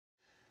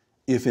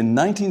If in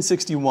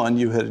 1961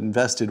 you had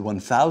invested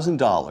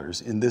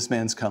 $1,000 in this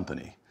man's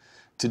company,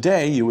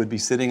 today you would be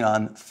sitting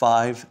on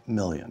 $5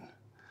 million.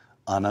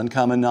 On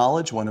Uncommon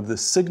Knowledge, one of the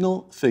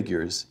signal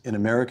figures in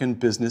American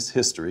business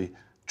history,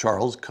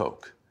 Charles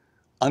Koch.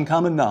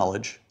 Uncommon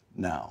Knowledge,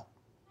 now.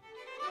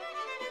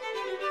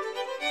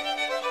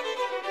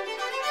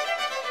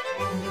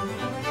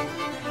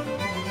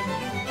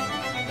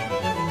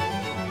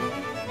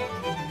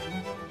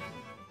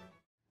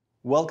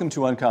 Welcome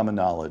to Uncommon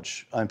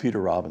Knowledge. I'm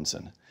Peter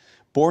Robinson.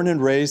 Born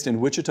and raised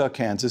in Wichita,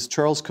 Kansas,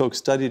 Charles Koch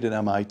studied at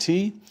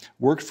MIT,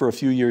 worked for a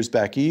few years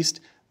back east,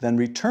 then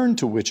returned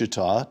to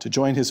Wichita to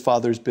join his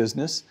father's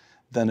business,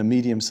 then a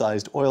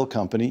medium-sized oil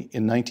company,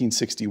 in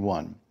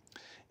 1961.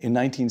 In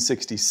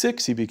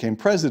 1966, he became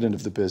president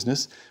of the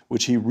business,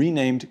 which he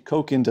renamed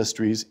Koch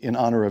Industries in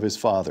honor of his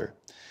father.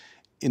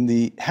 In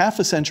the half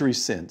a century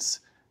since,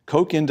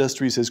 Koch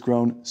Industries has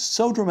grown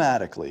so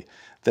dramatically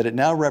that it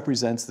now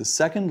represents the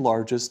second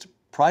largest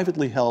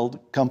privately held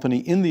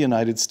company in the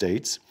United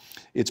States.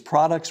 Its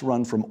products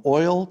run from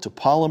oil to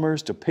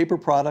polymers to paper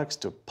products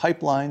to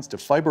pipelines to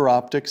fiber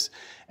optics,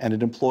 and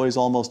it employs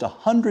almost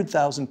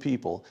 100,000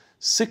 people,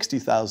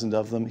 60,000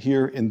 of them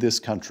here in this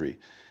country.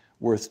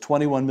 Worth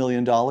 $21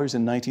 million in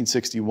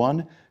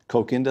 1961,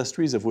 Koch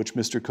Industries, of which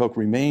Mr. Koch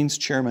remains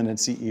chairman and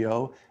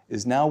CEO,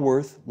 is now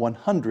worth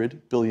 $100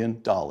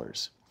 billion.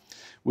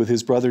 With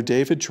his brother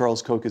David,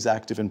 Charles Koch is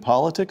active in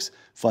politics,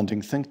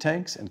 funding think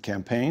tanks and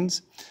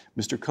campaigns.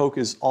 Mr. Koch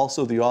is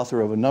also the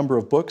author of a number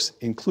of books,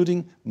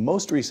 including,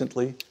 most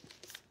recently,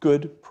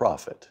 Good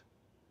Profit.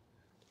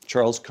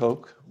 Charles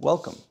Koch,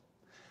 welcome.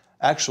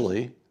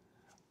 Actually,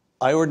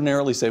 I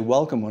ordinarily say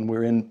welcome when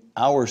we're in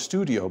our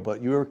studio,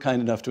 but you were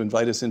kind enough to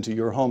invite us into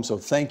your home, so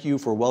thank you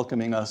for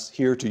welcoming us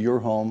here to your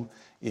home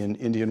in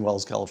Indian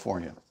Wells,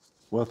 California.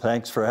 Well,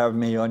 thanks for having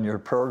me on your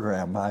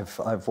program.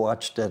 I've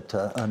watched it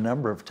a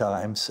number of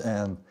times,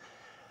 and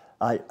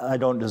I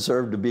don't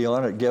deserve to be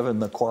on it given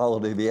the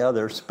quality of the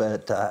others,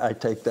 but I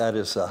take that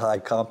as a high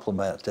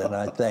compliment, and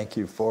I thank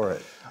you for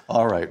it.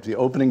 All right, the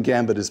opening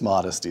gambit is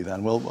modesty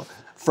then. Well,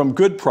 from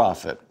Good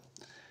Profit.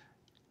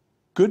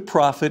 Good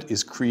Profit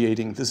is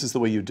creating, this is the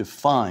way you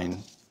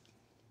define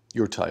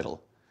your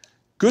title.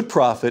 Good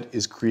profit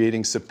is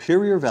creating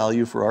superior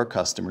value for our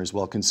customers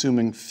while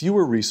consuming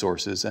fewer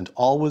resources and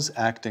always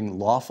acting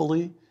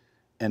lawfully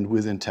and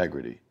with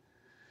integrity.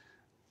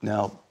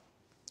 Now,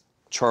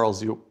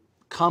 Charles, your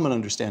common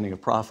understanding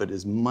of profit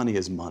is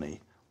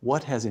money.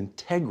 What has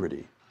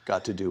integrity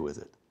got to do with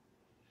it?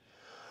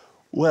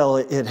 Well,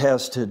 it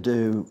has to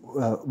do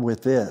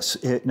with this.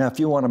 Now, if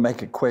you want to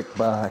make a quick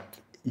buck,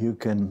 you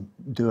can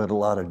do it a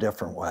lot of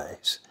different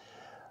ways.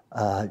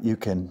 You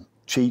can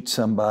cheat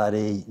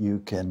somebody, you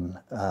can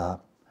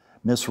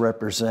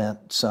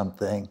misrepresent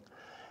something,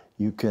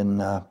 you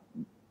can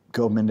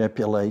go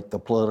manipulate the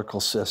political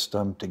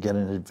system to get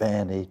an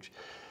advantage.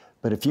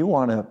 But if you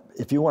want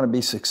to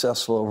be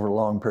successful over a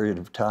long period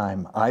of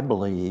time, I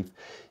believe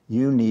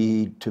you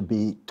need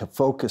to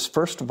focus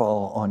first of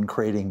all on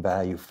creating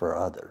value for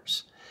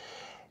others.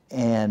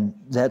 And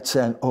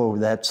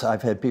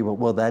I've had people,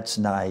 well, that's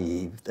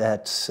naive,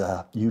 that's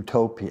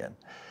utopian.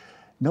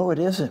 No, it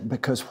isn't,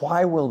 because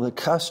why will the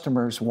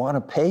customers want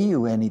to pay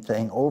you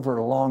anything over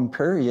a long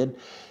period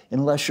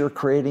unless you're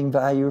creating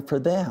value for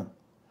them?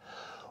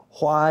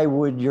 Why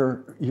would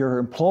your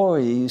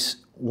employees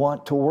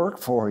want to work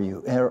for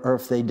you? Or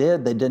if they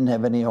didn't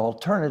have any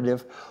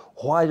alternative,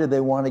 why do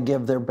they want to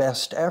give their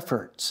best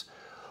efforts?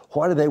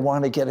 Why do they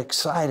want to get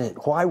excited?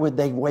 Why would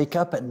they wake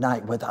up at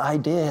night with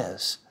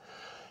ideas?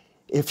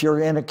 If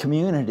you're in a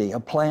community, a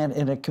plant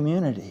in a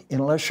community,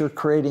 unless you're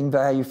creating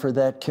value for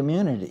that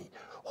community,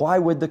 why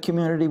would the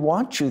community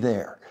want you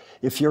there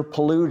if you're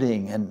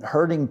polluting and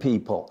hurting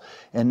people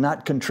and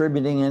not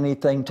contributing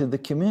anything to the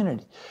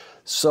community?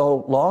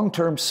 So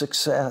long-term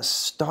success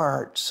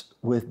starts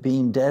with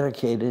being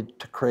dedicated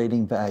to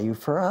creating value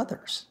for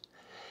others.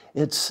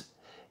 It's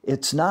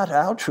not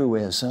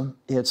altruism.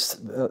 It's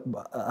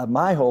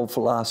my whole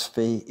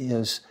philosophy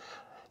is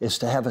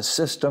to have a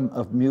system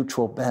of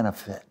mutual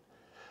benefit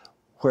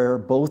where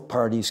both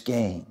parties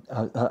gain,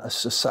 a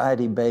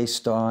society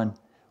based on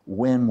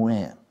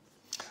win-win.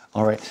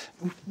 All right.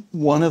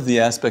 One of the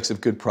aspects of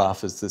Good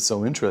Profits that's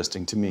so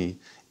interesting to me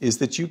is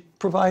that you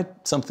provide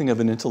something of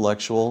an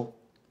intellectual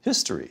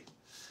history.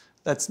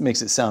 That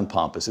makes it sound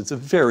pompous. It's a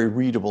very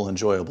readable,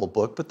 enjoyable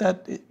book,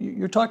 but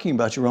you're talking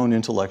about your own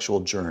intellectual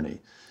journey.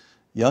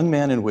 Young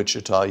man in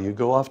Wichita, you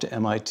go off to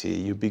MIT,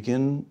 you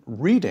begin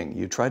reading,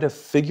 you try to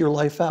figure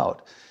life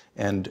out.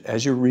 And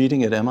as you're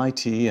reading at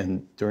MIT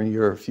and during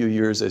your few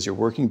years as you're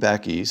working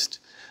back east,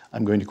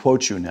 I'm going to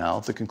quote you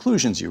now, the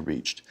conclusions you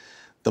reached.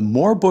 The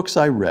more books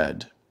I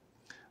read,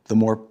 the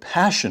more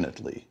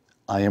passionately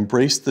I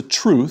embraced the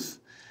truth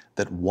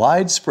that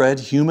widespread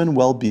human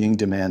well-being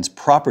demands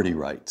property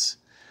rights,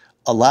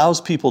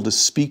 allows people to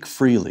speak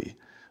freely,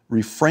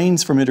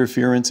 refrains from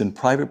interference in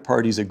private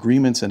parties'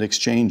 agreements and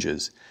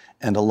exchanges,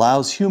 and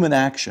allows human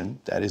action,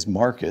 that is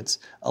markets,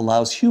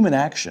 allows human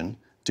action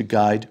to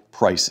guide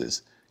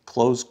prices.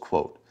 Close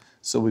quote.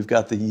 So we've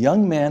got the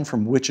young man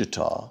from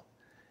Wichita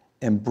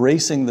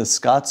embracing the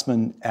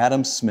Scotsman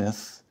Adam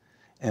Smith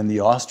and the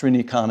Austrian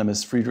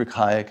economists Friedrich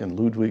Hayek and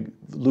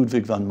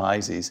Ludwig von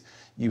Mises.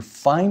 You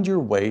find your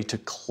way to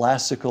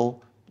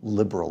classical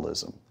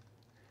liberalism.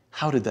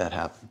 How did that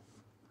happen?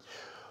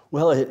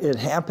 Well, it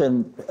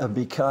happened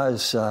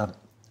because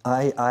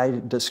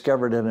I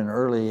discovered at an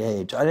early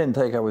age, I didn't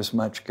think I was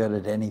much good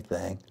at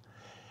anything.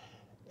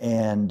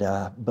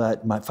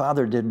 But my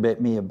father did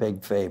me a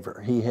big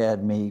favor. He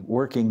had me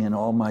working in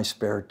all my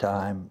spare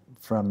time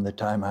from the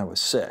time I was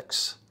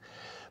 6,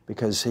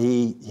 because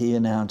he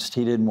announced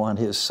he didn't want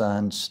his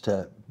sons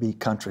to be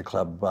country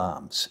club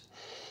bums.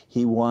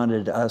 He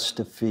wanted us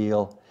to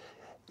feel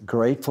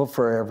grateful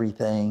for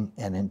everything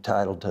and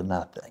entitled to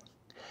nothing.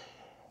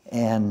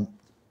 And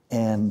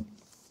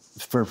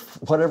for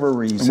whatever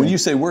reason. And when you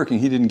say working,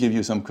 he didn't give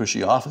you some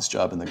cushy office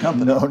job in the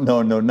company.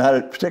 No,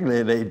 not particularly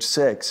at age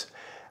 6.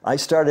 I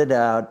started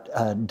out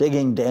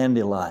digging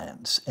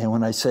dandelions. And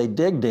when I say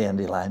dig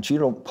dandelions, you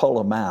don't pull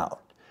them out.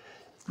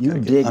 You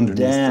dig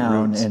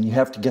down and you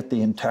have to get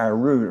the entire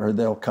root or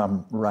they'll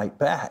come right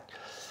back.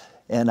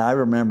 And I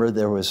remember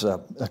there was a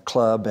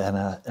club and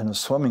a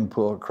swimming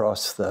pool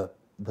across the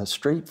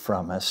street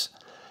from us.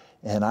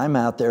 And I'm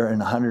out there in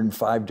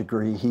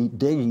 105-degree heat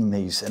digging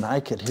these, and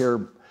I could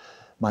hear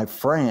my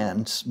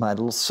friends, my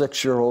little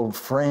 6-year-old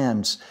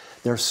friends,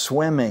 they're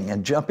swimming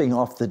and jumping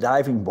off the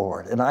diving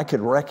board, and I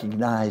could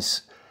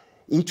recognize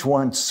each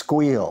one's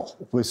squeal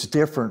was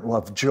different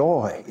of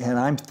joy. And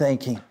I'm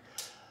thinking,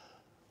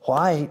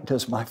 why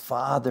does my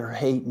father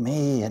hate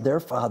me and their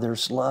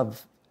fathers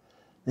love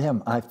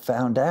them? I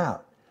found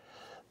out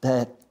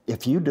that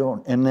if you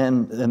don't, and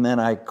then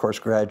I, of course,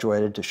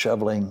 graduated to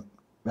shoveling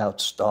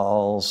out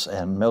stalls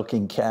and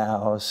milking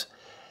cows,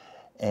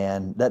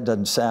 and that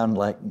doesn't sound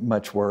like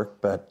much work,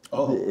 but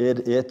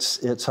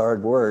it's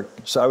hard work.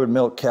 So I would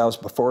milk cows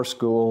before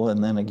school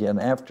and then again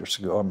after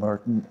school,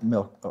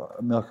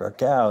 milk our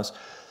cows,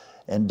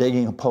 and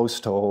digging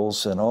post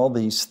holes and all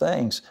these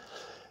things.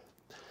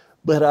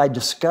 But I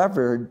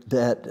discovered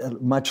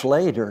that much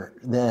later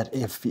that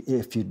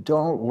if you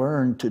don't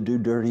learn to do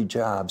dirty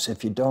jobs,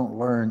 if you don't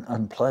learn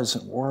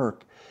unpleasant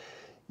work,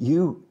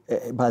 you,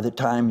 by the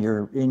time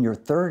you're in your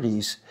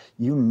 30s,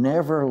 you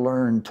never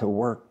learn to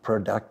work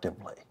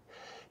productively.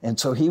 And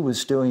so he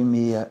was doing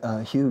me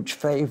a huge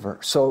favor.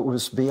 So it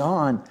was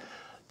beyond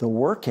the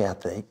work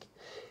ethic.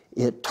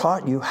 It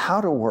taught you how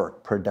to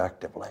work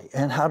productively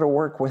and how to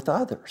work with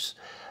others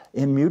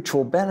in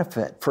mutual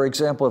benefit. For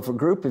example, if a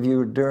group of you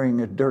are doing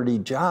a dirty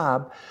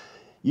job,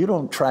 you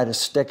don't try to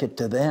stick it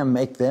to them,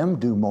 make them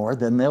do more,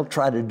 then they'll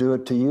try to do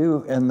it to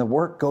you, and the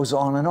work goes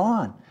on and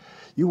on.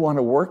 You want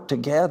to work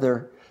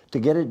together to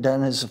get it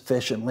done as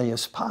efficiently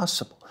as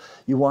possible.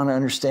 You want to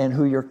understand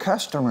who your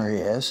customer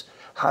is.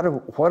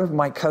 What does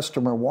my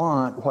customer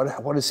want?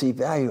 What does he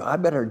value? I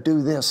better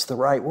do this the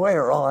right way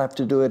or I'll have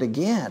to do it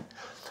again.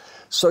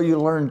 So you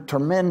learn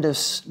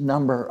tremendous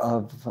number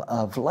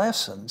of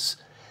lessons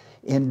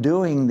in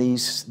doing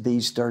these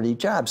dirty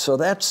jobs. So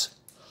that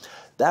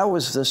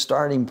was the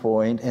starting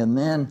point. And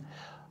then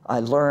I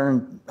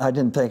learned, I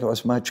didn't think I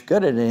was much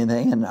good at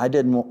anything, and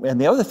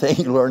the other thing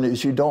you learn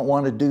is you don't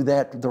want to do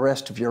that the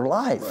rest of your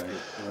life.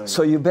 Right.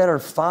 So you better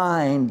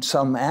find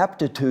some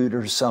aptitude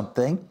or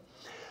something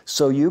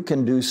so you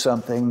can do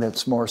something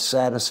that's more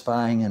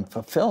satisfying and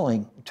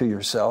fulfilling to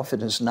yourself.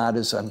 It is not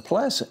as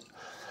unpleasant.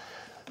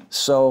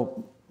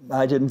 So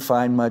I didn't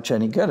find much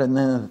any good. And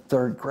then in the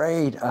 3rd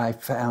grade, I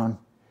found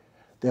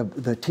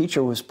the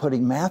teacher was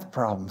putting math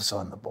problems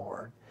on the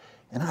board.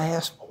 And I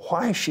asked,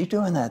 why is she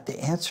doing that? The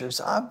answer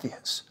is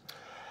obvious.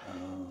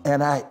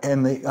 And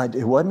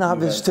it wasn't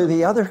obvious to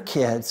the other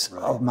kids.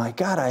 Right. Oh my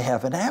God, I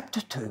have an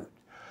aptitude.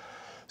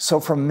 So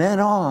from then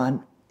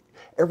on,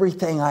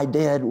 everything I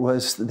did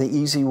was the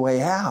easy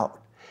way out,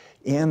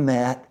 in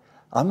that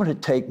I'm going to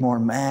take more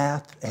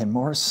math and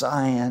more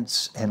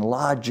science and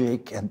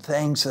logic and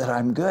things that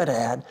I'm good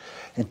at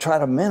and try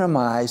to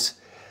minimize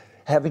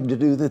having to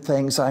do the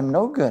things I'm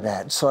no good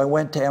at. So I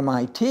went to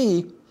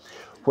MIT,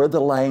 where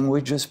the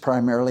language is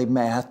primarily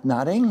math,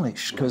 not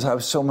English, because I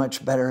was so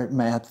much better at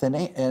math than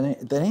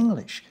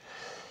English.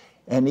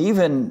 And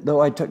even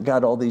though I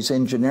got all these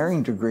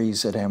engineering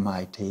degrees at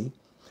MIT.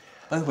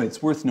 By the way,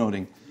 it's worth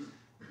noting,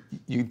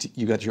 you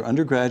got your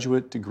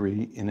undergraduate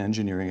degree in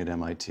engineering at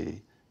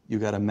MIT. You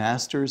got a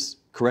master's,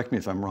 correct me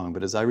if I'm wrong,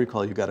 but as I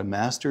recall, you got a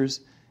master's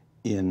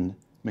in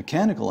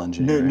mechanical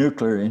engineering.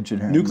 Nuclear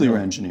engineering. Nuclear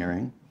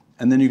engineering.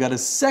 And then you got a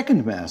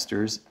second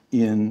master's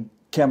in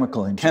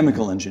chemical engineering.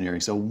 Chemical engineering.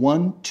 So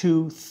 1,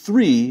 2,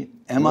 3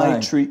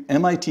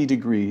 MIT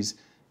degrees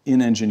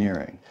in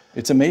engineering.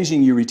 It's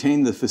amazing you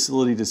retained the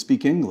facility to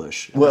speak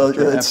English. Well,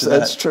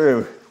 that's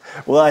true.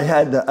 Well, I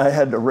had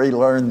to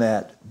relearn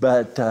that.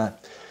 But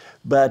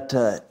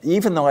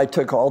even though I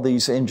took all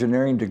these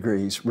engineering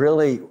degrees,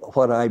 really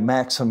what I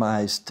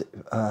maximized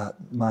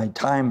my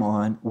time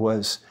on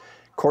was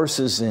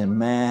courses in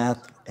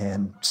math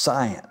and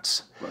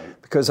science.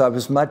 Right. Because I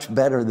was much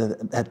better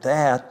at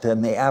that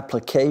than the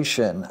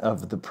application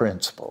of the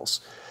principles.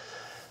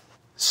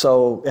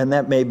 So, and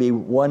that may be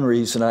one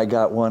reason I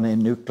got one in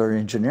nuclear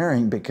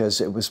engineering,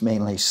 because it was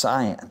mainly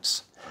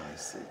science. I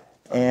see.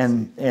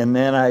 And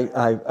then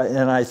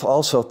I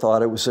also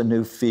thought it was a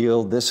new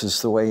field. This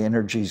is the way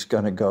energy is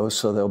going to go,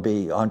 so there'll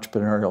be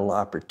entrepreneurial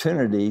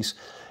opportunities.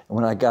 And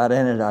when I got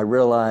in it, I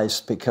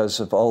realized, because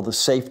of all the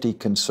safety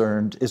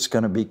concerns, it's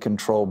going to be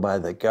controlled by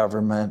the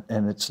government,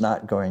 and it's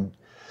not going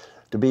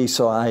to be.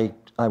 So I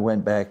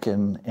went back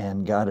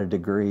and got a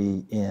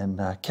degree in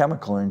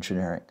chemical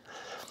engineering.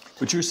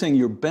 But you're saying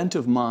your bent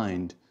of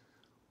mind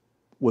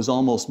was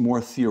almost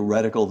more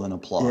theoretical than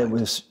applied. It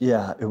was,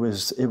 yeah, it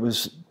was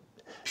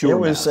Pure it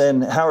was math.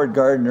 in Howard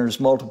Gardner's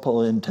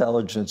multiple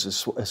intelligence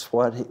is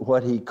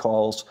what he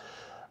calls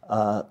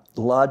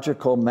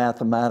logical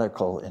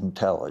mathematical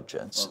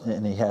intelligence. Okay.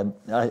 And he had,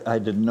 I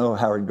didn't know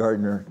Howard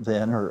Gardner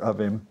then or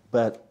of him,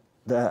 but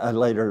I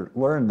later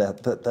learned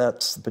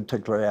that's the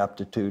particular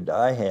aptitude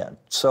I had.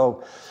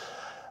 So,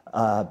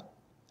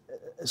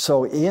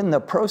 so in the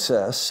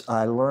process,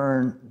 I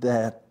learned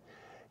that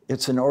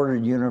it's an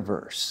ordered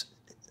universe,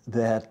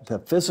 that the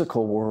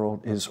physical world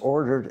is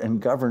ordered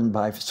and governed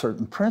by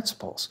certain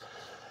principles.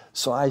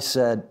 So I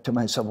said to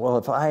myself, well,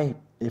 if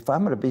I'm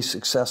going to be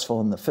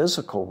successful in the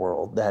physical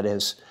world, that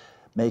is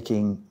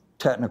making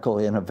technical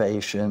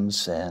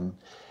innovations and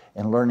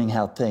learning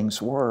how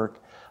things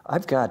work,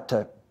 I've got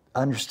to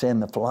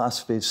understand the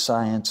philosophy of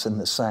science and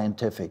the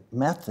scientific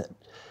method.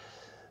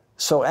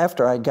 So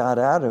after I got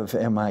out of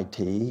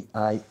MIT,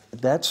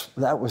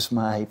 that was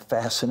my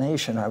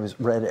fascination. I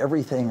read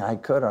everything I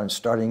could on,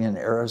 starting in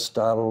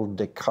Aristotle,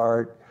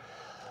 Descartes,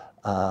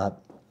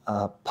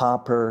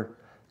 Popper,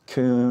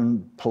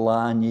 Kuhn,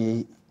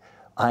 Polanyi,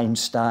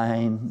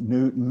 Einstein,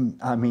 Newton.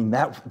 I mean,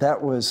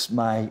 that was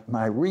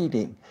my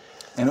reading.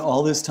 And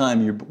all this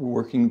time, you're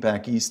working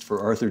back east for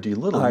Arthur D.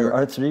 Little.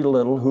 Arthur D.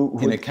 Little, who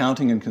in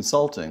accounting and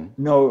consulting.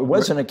 No, it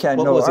wasn't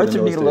accounting. No,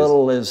 Arthur D.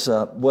 Little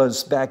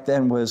was back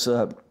then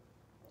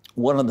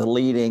one of the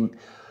leading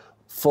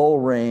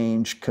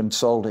full-range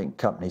consulting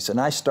companies. And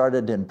I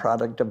started in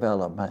product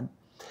development,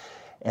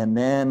 and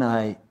then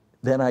I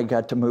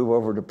got to move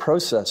over to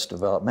process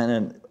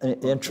development. And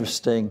an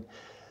interesting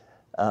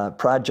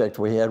project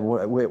we had,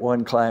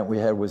 one client we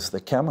had was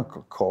the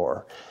Chemical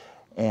Corps,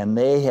 and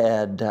they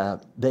had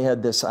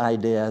this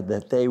idea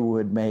that they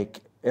would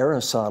make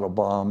aerosol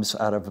bombs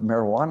out of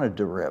marijuana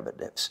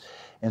derivatives.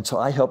 And so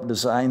I helped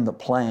design the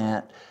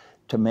plant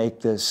to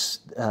make this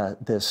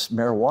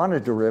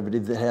marijuana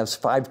derivative that has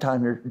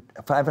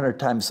 500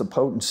 times the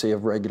potency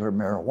of regular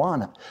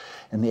marijuana.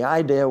 And the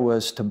idea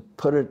was to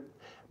put it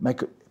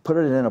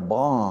in a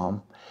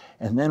bomb,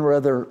 and then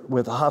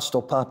with a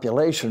hostile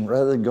population,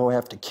 rather than go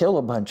have to kill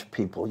a bunch of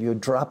people,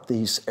 you'd drop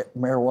these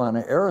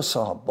marijuana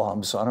aerosol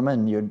bombs on them,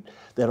 and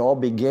they'd all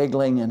be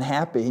giggling and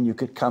happy, and you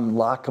could come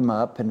lock them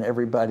up, and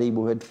everybody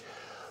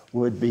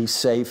would be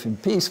safe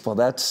and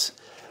peaceful.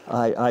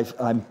 I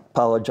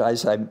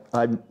apologize.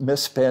 I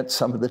misspent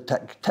some of the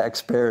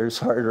taxpayers'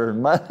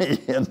 hard-earned money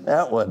in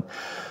that one.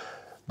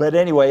 But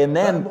anyway, and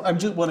then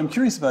what I'm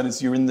curious about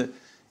is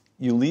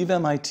you leave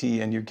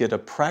MIT and you get a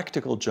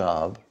practical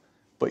job,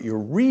 but your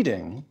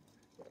reading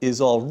is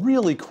all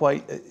really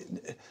quite.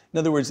 In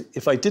other words,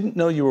 if I didn't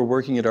know you were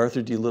working at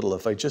Arthur D. Little,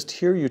 if I just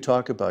hear you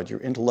talk about your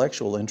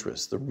intellectual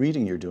interests, the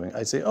reading you're doing,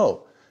 I'd say,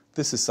 oh,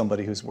 this is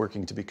somebody who's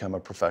working to become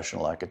a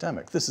professional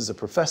academic. This is a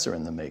professor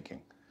in the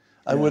making.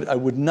 I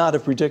would not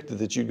have predicted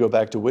that you'd go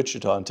back to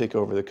Wichita and take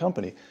over the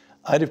company.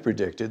 I'd have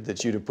predicted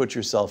that you'd have put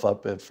yourself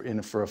up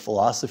for a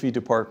philosophy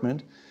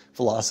department,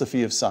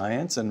 philosophy of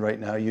science, and right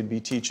now you'd be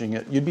teaching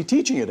at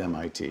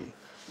MIT.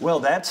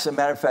 Well, as a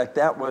matter of fact,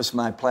 that was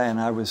my plan.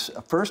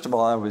 First of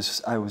all, I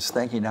was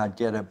thinking I'd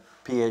get a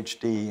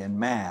PhD in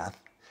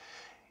math,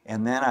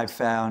 and then I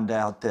found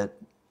out that,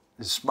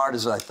 as smart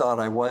as I thought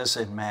I was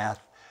in math,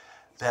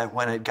 that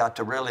when it got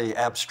to really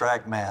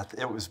abstract math,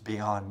 it was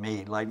beyond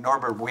me. Like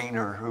Norbert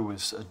Wiener, who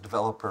was a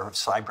developer of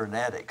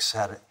cybernetics,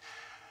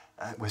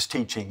 was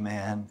teaching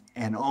then,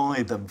 and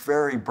only the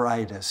very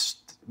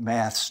brightest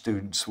math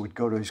students would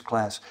go to his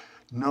class.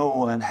 No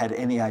one had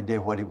any idea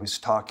what he was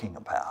talking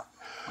about.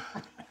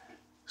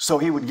 So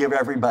he would give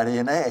everybody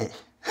an A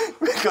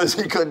because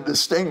he couldn't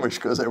distinguish,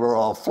 because they were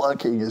all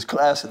flunking his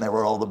class and they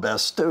were all the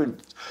best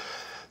students.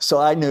 So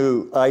I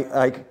knew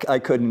I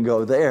couldn't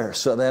go there.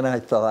 So then I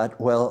thought,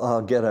 well,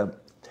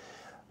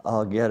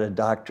 I'll get a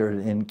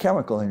doctorate in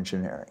chemical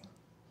engineering.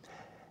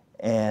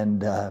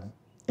 And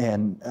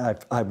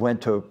I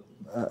went to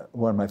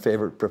one of my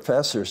favorite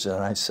professors, and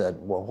I said,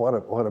 well,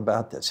 what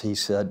about this? He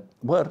said,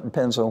 well, it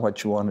depends on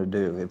what you want to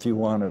do. If you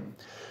want to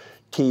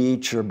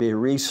teach or be a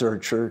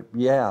researcher,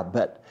 yeah,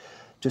 but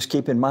just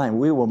keep in mind,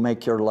 we will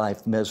make your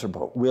life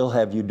miserable. We'll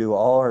have you do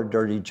all our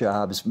dirty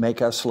jobs,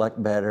 make us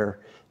look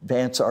better,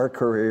 advance our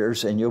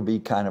careers, and you'll be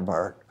kind of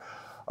our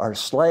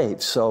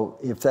slaves. So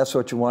if that's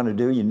what you want to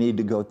do, you need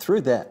to go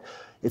through that.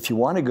 If you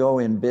want to go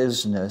in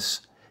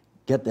business,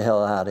 get the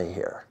hell out of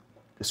here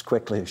as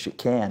quickly as you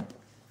can.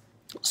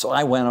 So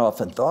I went off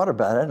and thought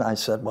about it, and I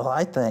said, well,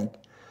 I think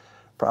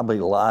probably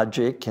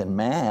logic and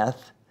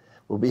math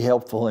will be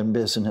helpful in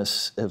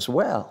business as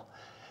well.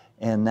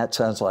 And that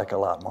sounds like a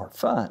lot more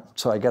fun.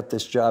 So I got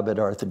this job at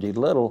Arthur D.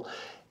 Little,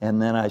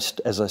 and then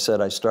as I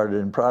said, I started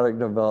in product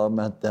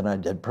development, then I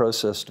did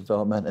process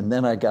development, and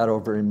then I got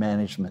over in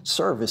management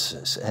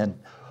services. And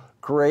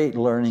great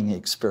learning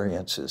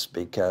experiences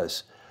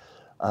because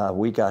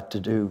we got to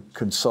do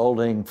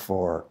consulting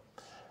for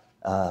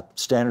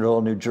Standard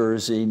Oil New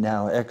Jersey,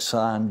 now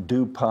Exxon,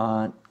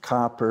 DuPont,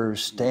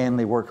 Koppers,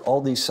 Stanley Work,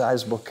 all these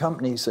sizable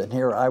companies. And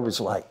here I was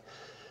like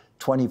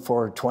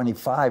 24,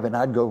 25, and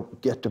I'd go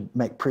get to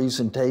make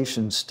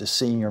presentations to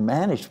senior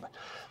management.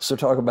 So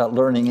talk about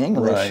learning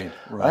English.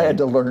 Right. I had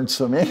to learn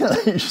some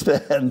English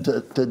then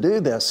to do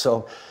this.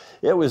 So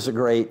it was a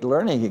great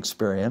learning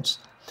experience.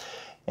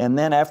 And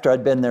then after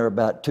I'd been there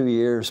about 2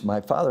 years,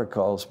 my father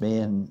calls me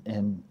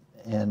and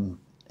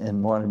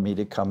wanted me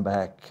to come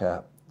back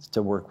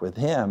to work with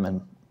him.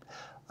 And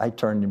I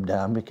turned him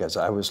down because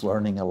I was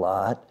learning a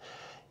lot.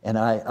 And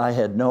I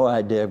had no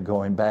idea of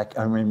going back.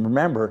 I mean,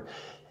 remember,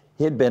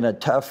 he'd been a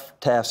tough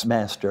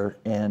taskmaster,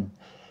 and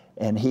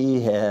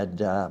he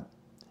had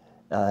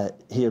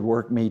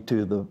worked me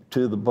to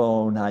the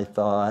bone, I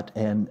thought.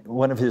 And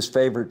one of his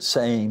favorite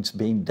sayings,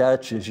 being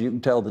Dutch, is you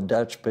can tell the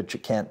Dutch, but you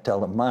can't tell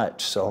them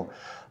much. So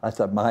I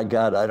thought, my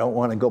God, I don't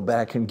want to go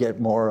back and get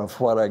more of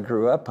what I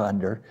grew up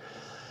under.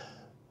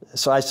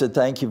 So I said,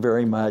 thank you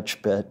very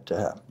much, but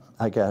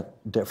I got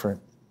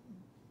different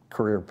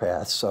career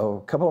paths.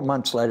 So a couple of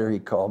months later, he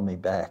called me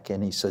back,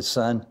 and he said,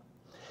 son,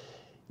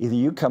 either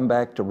you come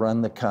back to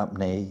run the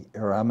company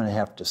or I'm going to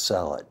have to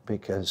sell it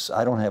because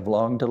I don't have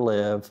long to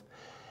live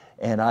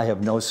and I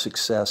have no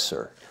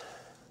successor.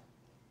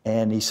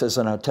 And he says,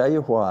 and I'll tell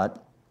you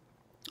what,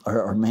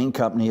 our main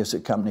company is a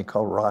company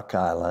called Rock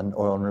Island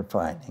Oil and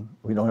Refining.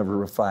 We don't have a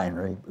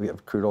refinery. We have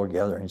a crude oil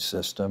gathering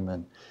system,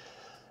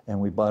 and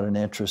we bought an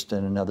interest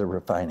in another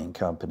refining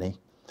company.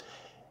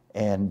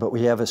 But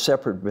we have a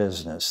separate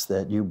business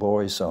that you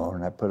boys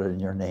own. I put it in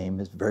your name.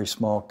 It's a very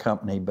small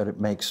company, but it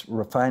makes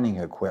refining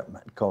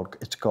equipment.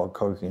 It's called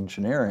Koch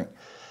Engineering.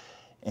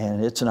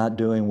 And it's not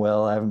doing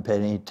well. I haven't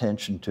paid any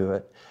attention to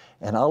it.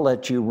 And I'll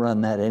let you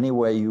run that any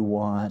way you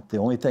want. The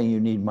only thing you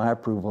need my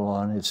approval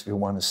on is if you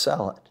want to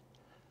sell it.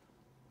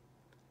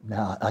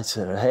 Now, I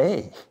said,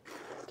 hey,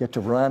 get to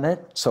run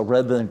it. So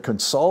rather than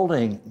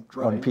consulting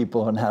on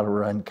people on how to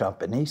run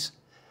companies,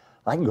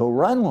 I can go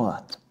run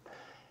one.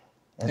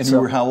 And so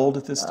you were how old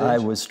at this stage? I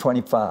was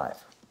 25.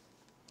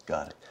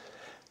 Got it.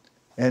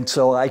 And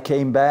so I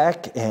came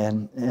back,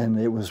 and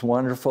it was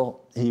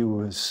wonderful. He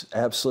was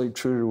absolutely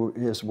true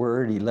to his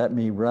word. He let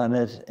me run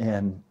it,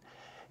 and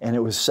it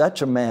was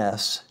such a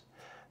mess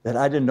that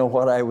I didn't know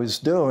what I was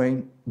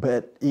doing,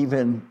 but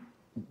even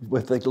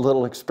with the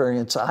little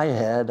experience I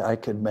had, I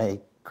could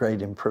make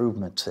great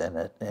improvements in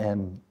it,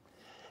 and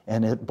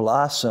it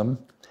blossomed.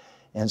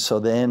 And so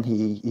then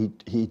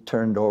he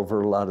turned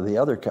over a lot of the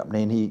other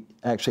company, and he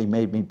actually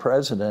made me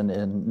president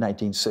in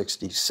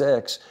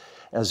 1966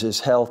 as his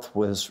health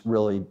was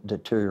really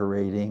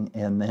deteriorating,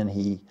 and then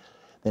he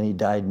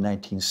died in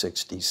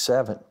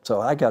 1967.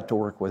 So I got to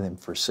work with him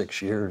for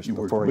 6 years. You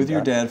worked with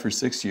your dad for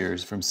 6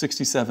 years. From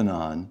 67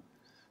 on,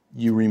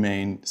 you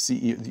remained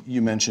CEO.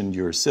 You mentioned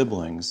your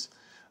siblings.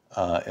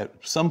 At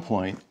some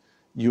point,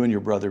 you and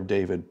your brother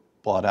David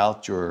bought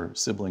out your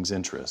siblings'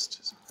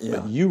 interests. Yeah.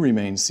 But you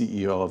remained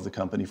CEO of the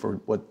company for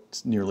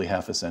what's nearly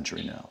half a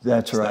century now.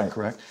 That's right. Is that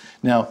correct?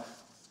 Now,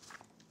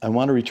 I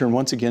want to return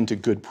once again to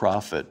good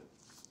profit.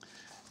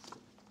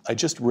 I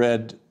just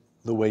read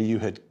the way you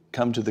had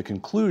come to the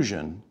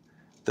conclusion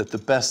that the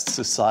best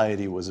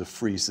society was a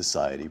free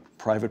society,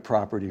 private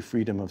property,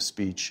 freedom of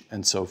speech,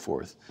 and so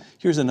forth.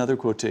 Here's another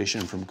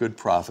quotation from Good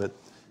Profit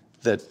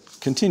that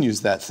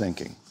continues that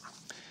thinking.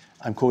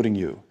 I'm quoting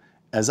you.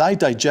 As I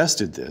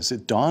digested this,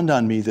 it dawned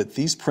on me that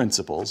these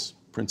principles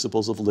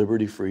of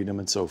liberty, freedom,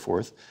 and so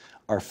forth,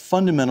 are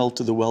fundamental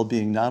to the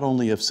well-being not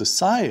only of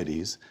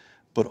societies,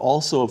 but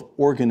also of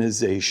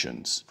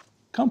organizations,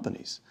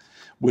 companies,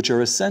 which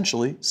are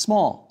essentially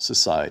small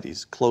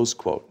societies, close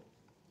quote.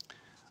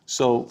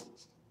 So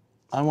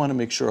I want to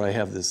make sure I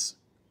have this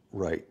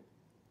right.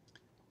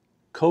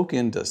 Koch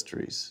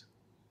Industries,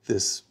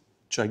 this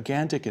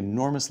gigantic,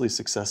 enormously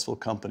successful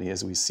company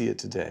as we see it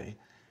today,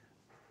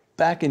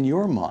 back in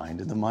your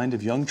mind, in the mind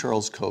of young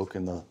Charles Koch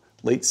in the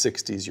late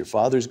 60s, your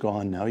father's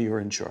gone, now you're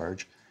in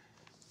charge,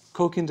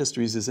 Koch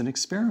Industries is an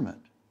experiment.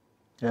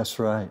 That's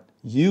right.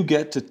 You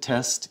get to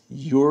test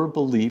your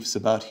beliefs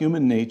about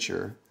human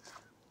nature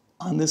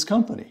on this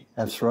company.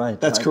 That's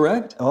right. That's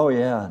correct? Oh,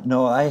 yeah.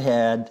 No, I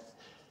had,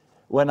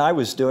 when I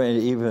was doing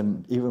it,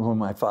 even when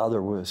my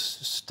father was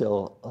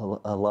still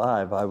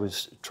alive, I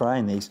was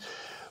trying these.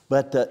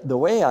 But the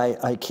way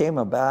I came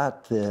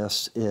about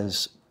this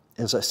is,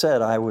 as I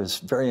said, I was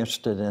very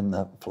interested in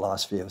the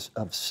philosophy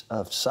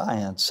of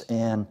science,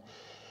 and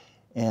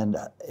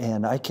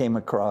I came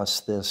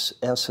across this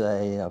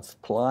essay of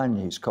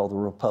Polanyi's called The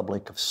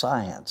Republic of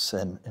Science,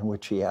 in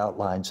which he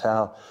outlines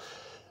how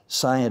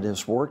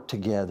scientists work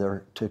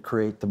together to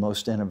create the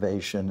most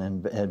innovation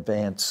and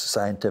advance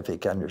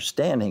scientific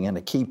understanding. And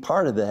a key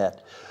part of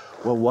that,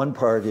 well, one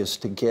part is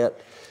to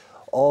get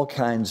all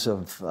kinds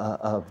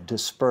of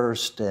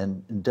dispersed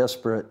and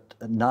disparate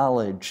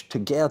knowledge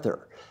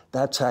together.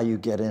 That's how you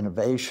get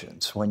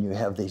innovations, when you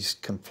have these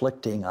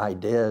conflicting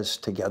ideas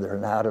together,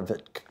 and out of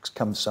it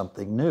comes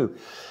something new.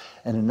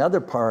 And another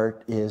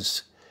part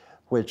is,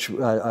 which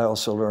I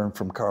also learned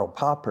from Karl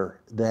Popper,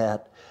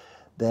 that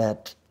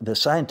the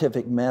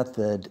scientific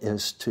method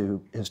is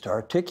to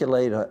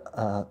articulate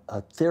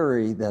a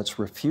theory that's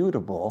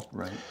refutable,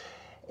 Right.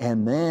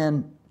 and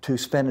then to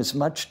spend as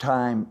much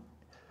time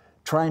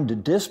trying to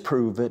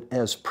disprove it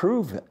as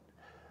prove it.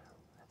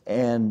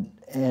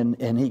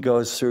 And he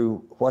goes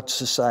through what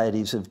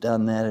societies have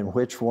done that and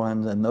which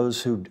ones, and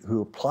those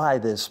who apply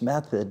this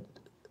method,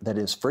 that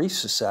is free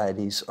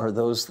societies, are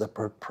those that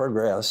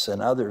progress,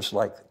 and others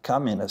like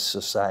communist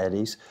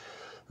societies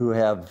who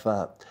have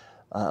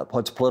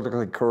what's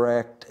politically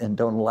correct and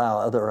don't allow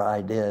other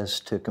ideas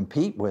to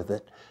compete with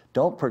it,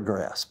 don't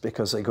progress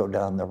because they go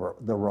down the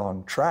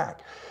wrong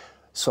track.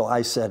 So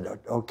I said,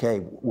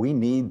 okay, we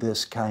need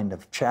this kind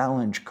of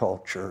challenge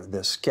culture,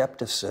 this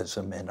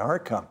skepticism in our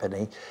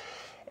company.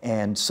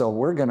 And so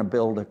we're going to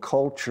build a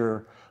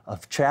culture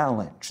of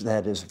challenge.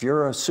 That is, if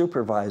you're a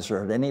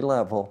supervisor at any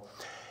level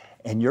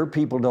and your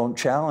people don't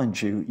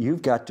challenge you,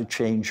 you've got to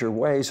change your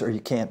ways, or you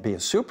can't be a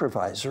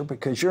supervisor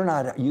because you're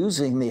not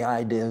using the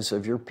ideas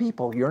of your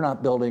people. You're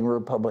not building a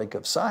republic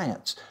of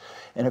science.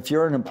 And if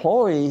you're an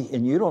employee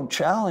and you don't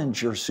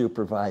challenge your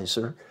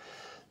supervisor,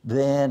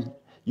 then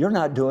you're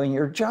not doing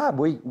your job.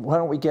 Why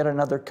don't we get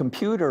another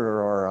computer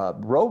or a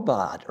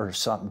robot or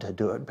something to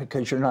do it,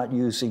 because you're not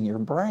using your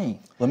brain.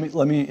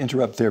 Let me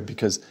interrupt there,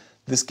 because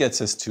this gets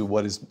us to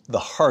what is the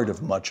heart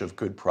of much of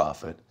good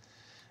profit.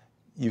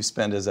 You've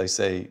spent, as I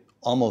say,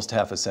 almost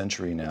half a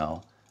century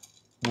now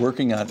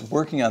working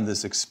on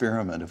this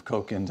experiment of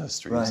Koch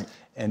Industries, Right.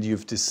 And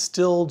you've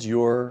distilled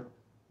your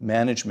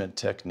management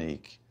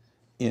technique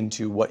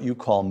into what you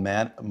call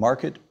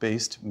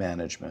market-based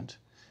management,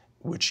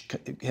 which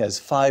has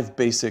 5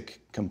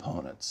 basic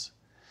components.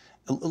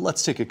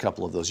 Let's take a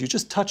couple of those. You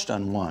just touched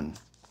on one.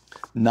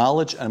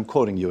 Knowledge, I'm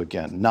quoting you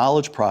again,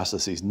 knowledge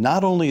processes.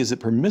 Not only is it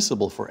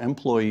permissible for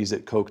employees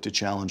at Koch to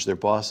challenge their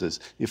bosses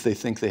if they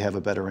think they have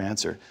a better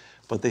answer,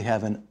 but they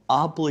have an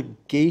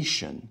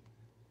obligation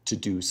to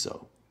do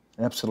so.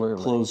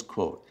 Absolutely. Close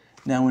quote.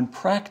 Now in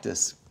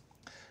practice,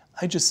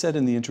 I just said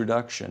in the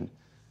introduction,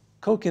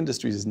 Koch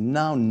Industries is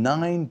now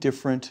 9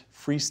 different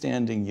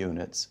freestanding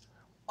units,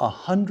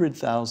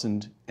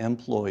 100,000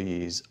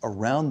 employees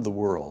around the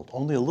world,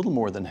 only a little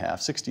more than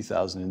half,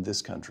 60,000 in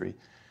this country.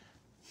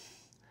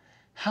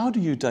 How do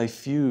you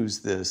diffuse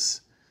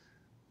this?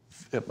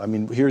 I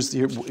mean,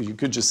 you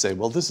could just say,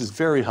 well, this is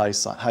very high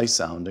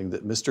sounding,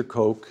 that Mr.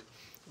 Koch,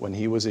 when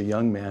he was a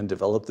young man,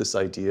 developed this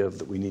idea of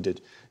that we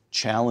needed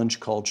challenge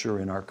culture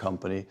in our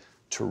company.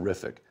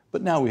 Terrific.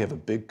 But now we have a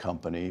big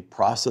company,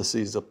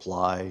 processes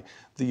apply,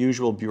 the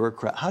usual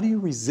bureaucrat. How do you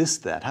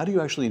resist that? How do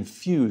you actually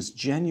infuse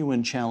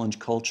genuine challenge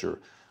culture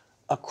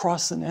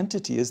across an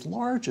entity as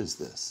large as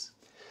this?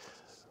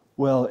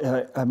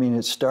 Well, I mean,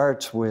 it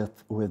starts with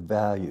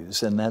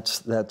values, and that's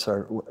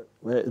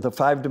the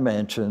 5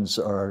 dimensions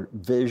are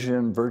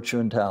vision, virtue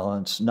and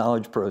talents,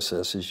 knowledge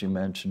processes, you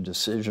mentioned,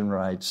 decision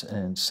rights,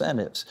 and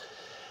incentives.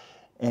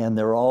 And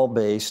they're all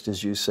based,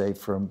 as you say,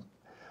 from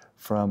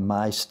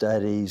my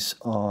studies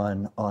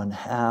on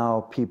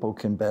how people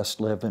can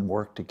best live and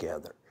work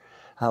together,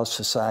 how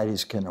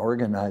societies can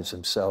organize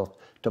themselves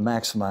to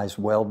maximize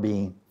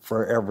well-being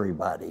for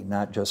everybody,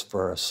 not just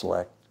for a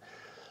select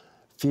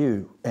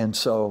few. And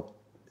so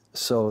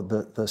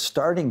the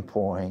starting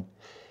point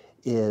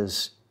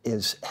is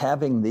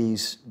having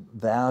these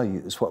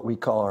values, what we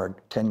call our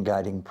 10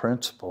 guiding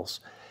principles,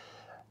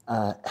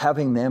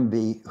 having them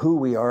be who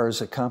we are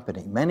as a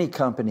company. Many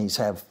companies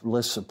have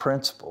lists of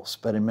principles,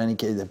 but in many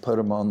cases they put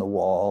them on the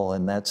wall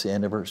and that's the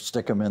end of it, or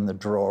stick them in the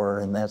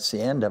drawer and that's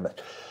the end of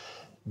it.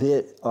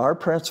 Our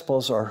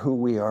principles are who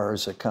we are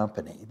as a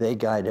company. They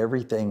guide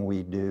everything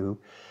we do.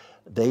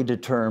 They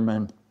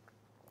determine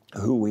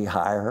who we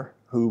hire,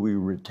 who we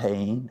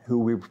retain, who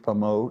we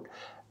promote,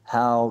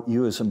 how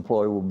you as an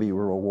employee will be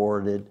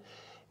rewarded,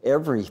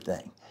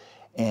 everything.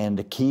 And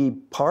a key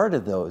part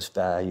of those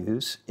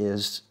values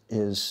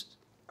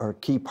or a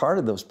key part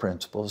of those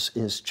principles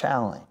is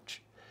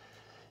challenge.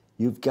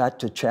 You've got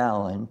to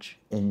challenge,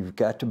 and you've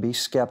got to be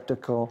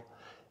skeptical,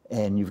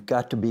 and you've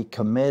got to be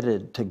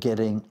committed to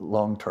getting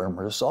long-term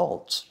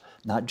results.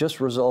 Not just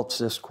results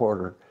this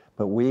quarter,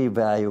 but we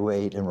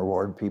evaluate and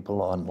reward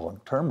people on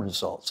long-term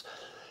results.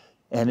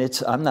 And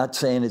I'm not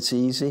saying it's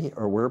easy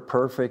or we're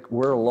perfect.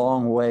 We're a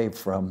long way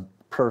from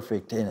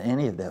perfect in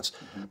any of this,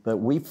 but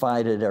we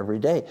fight it every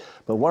day.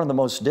 But one of the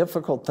most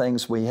difficult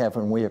things we have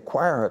when we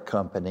acquire a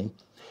company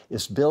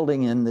is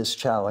building in this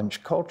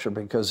challenge culture,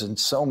 because in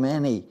so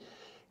many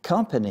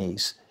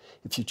companies,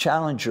 if you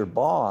challenge your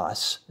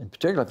boss, and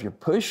particularly if you're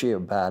pushy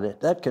about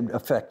it, that can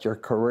affect your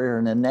career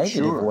in a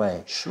negative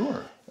way.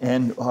 Sure.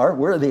 And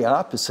we're the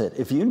opposite.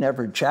 If you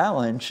never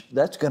challenge,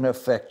 that's going to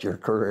affect your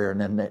career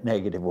in a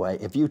negative way.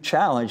 If you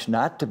challenge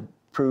not to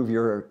prove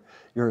you're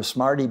a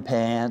smarty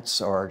pants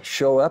or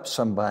show up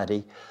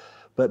somebody,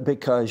 but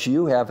because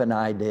you have an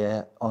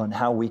idea on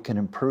how we can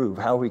improve,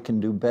 how we can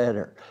do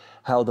better,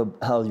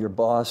 how your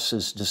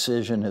boss's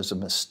decision is a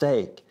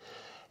mistake.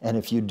 And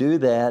if you do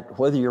that,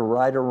 whether you're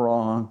right or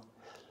wrong,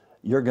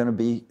 you're going to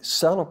be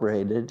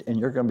celebrated and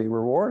you're going to be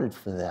rewarded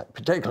for that,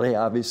 particularly,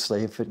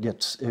 obviously, if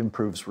it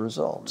improves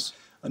results.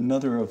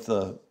 Another of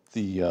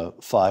the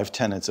 5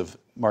 tenets of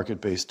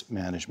market-based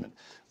management,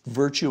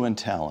 virtue and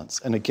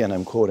talents. And again,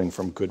 I'm quoting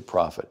from Good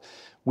Profit.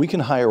 We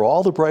can hire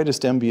all the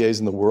brightest MBAs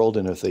in the world,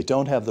 and if they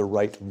don't have the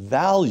right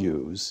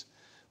values,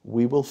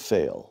 we will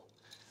fail.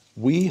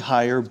 We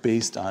hire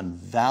based on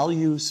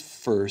values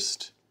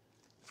first,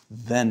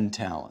 then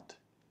talent.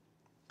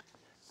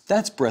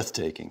 That's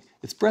breathtaking.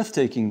 It's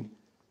breathtaking.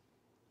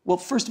 Well,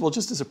 first of all,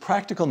 just as a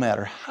practical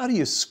matter, how do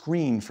you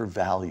screen for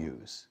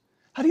values?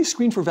 How do you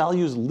screen for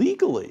values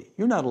legally?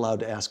 You're not allowed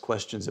to ask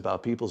questions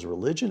about people's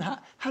religion.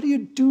 How do you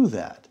do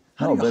that?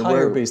 How do you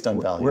hire based on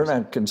values? We're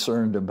not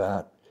concerned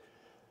about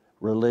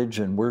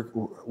religion.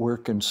 We're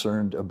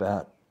concerned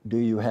about, do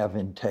you have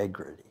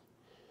integrity?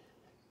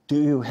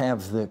 Do you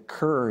have the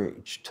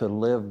courage to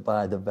live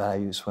by the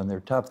values when they're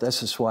tough?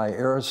 This is why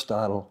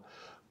Aristotle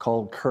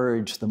called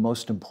courage the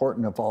most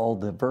important of all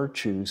the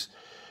virtues,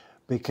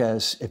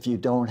 because if you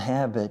don't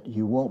have it,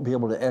 you won't be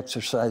able to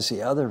exercise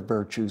the other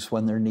virtues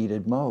when they're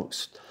needed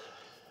most.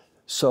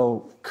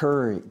 So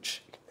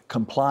courage,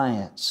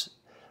 compliance,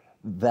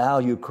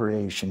 value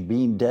creation,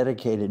 being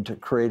dedicated to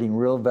creating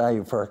real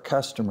value for our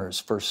customers,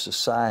 for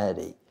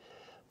society,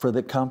 for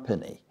the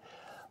company,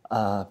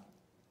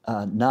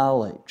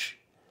 knowledge,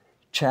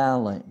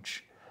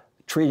 challenge,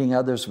 treating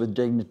others with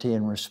dignity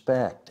and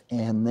respect,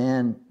 and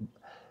then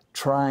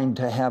trying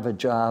to have a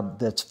job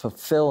that's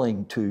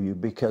fulfilling to you,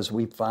 because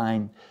we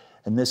find,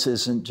 and this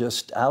isn't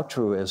just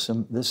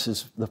altruism, this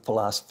is the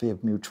philosophy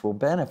of mutual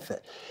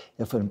benefit.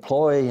 If an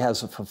employee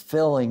has a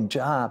fulfilling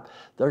job,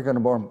 they're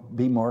going to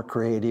be more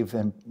creative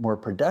and more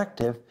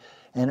productive,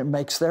 and it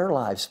makes their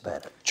lives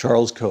better.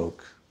 Charles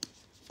Koch,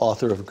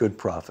 author of Good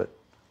Profit.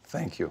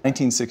 Thank you.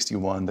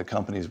 1961, the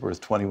company's worth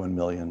 21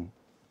 million.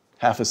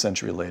 Half a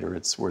century later,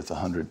 it's worth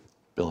 100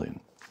 billion.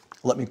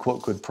 Let me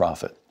quote Good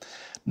Profit.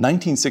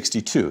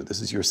 1962, this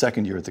is your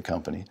second year at the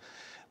company,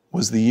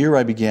 was the year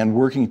I began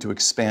working to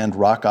expand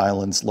Rock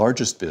Island's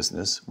largest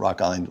business. Rock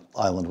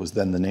Island was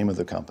then the name of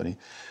the company,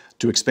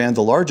 to expand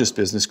the largest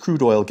business,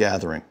 crude oil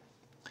gathering.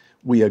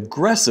 We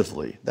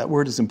aggressively, that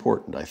word is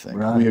important, I think,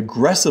 right. We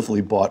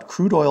aggressively bought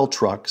crude oil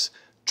trucks,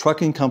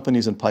 trucking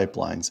companies and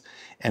pipelines,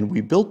 and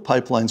we built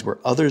pipelines where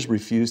others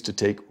refused to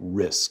take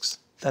risks.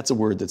 That's a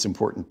word that's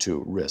important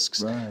too,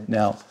 risks. Right.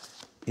 Now,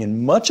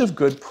 in much of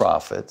Good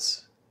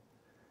Profits,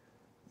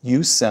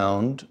 you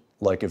sound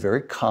like a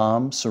very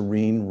calm,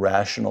 serene,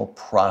 rational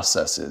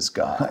processes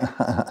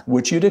guy,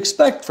 which you'd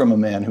expect from a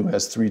man who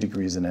has 3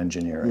 degrees in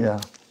engineering.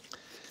 Yeah.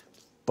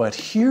 But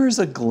here's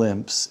a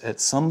glimpse at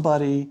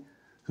somebody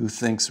who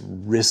thinks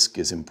risk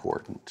is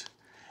important.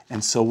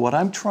 And so what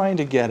I'm trying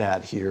to get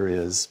at here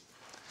is,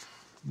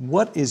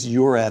 what is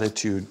your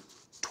attitude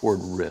toward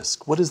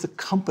risk? What is the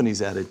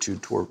company's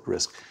attitude toward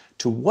risk?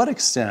 To what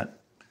extent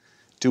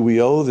do we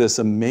owe this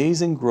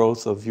amazing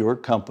growth of your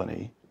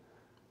company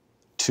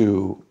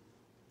to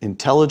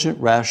intelligent,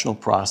 rational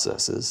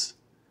processes,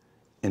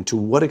 and to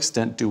what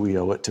extent do we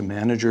owe it to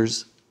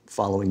managers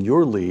following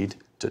your lead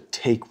to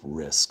take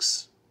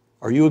risks?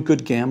 Are you a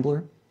good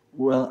gambler?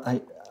 Well,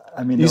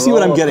 I mean, you see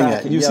what I'm getting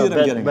at. You see what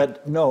I'm getting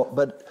at.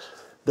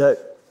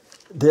 But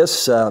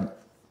this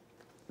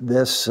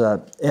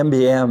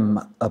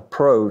MBM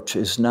approach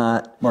is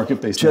not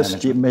market-based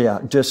management. Yeah,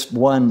 just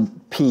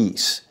one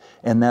piece,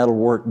 and that'll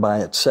work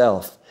by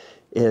itself.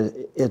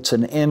 It's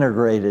an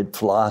integrated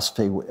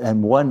philosophy,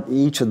 and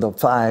each of the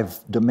 5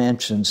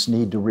 dimensions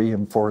need to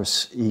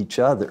reinforce each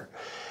other.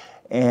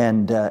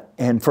 And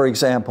for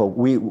example,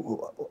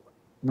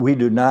 we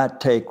do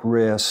not take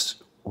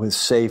risks with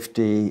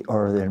safety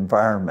or the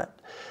environment.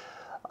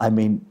 I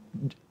mean,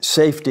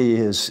 safety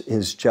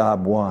is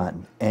job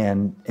one,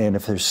 and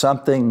if there's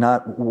something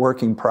not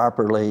working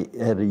properly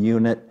at a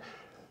unit,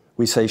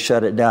 we say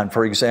shut it down.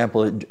 For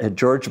example, at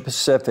Georgia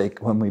Pacific,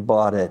 when we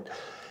bought it,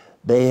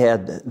 they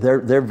had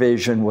their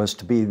vision was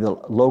to be the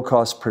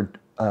low-cost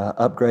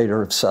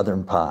upgrader of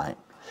Southern Pine,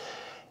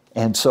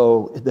 and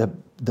so the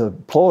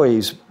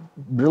employees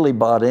really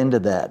bought into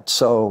that.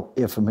 So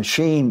if a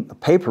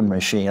paper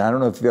machine, I don't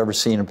know if you've ever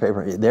seen a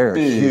paper, they're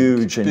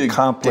huge and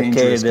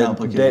complicated,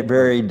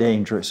 very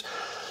dangerous.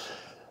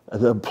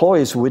 The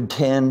employees would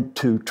tend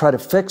to try to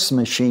fix the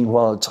machine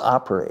while it's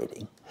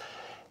operating.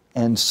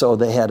 And so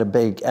they had a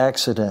big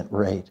accident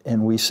rate.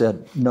 And we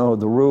said, no,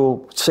 the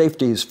rule,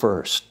 safety is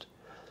first.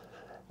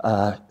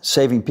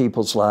 Saving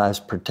people's lives,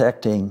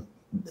 protecting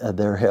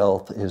their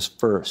health is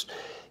first.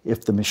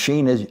 If the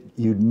machine is,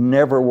 you'd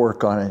never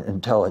work on it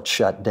until it's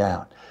shut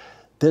down.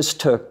 This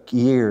took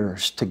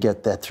years to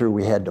get that through.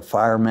 We had to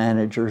fire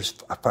managers,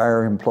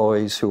 fire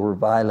employees who were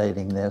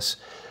violating this.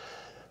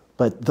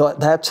 But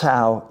that's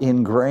how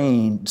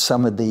ingrained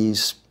some of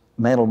these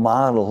mental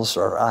models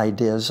or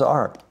ideas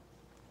are.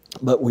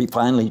 But we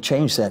finally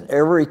changed that.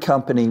 Every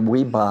company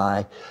we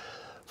buy,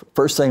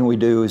 First thing we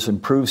do is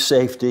improve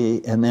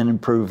safety and then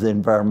improve the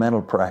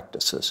environmental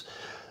practices.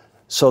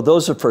 So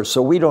those are first.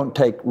 So we don't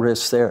take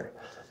risks there.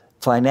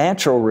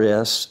 Financial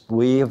risks,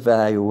 we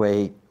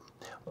evaluate,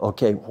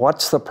 okay,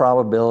 what's the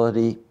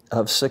probability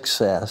of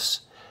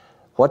success?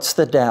 What's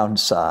the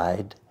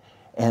downside?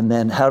 And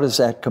then how does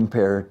that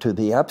compare to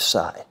the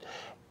upside?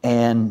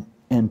 And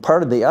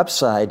part of the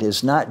upside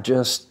is not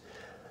just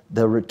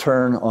the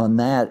return on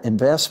that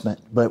investment,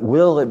 but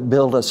will it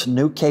build us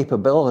new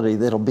capability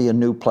that'll be a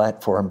new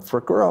platform for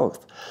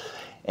growth?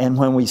 And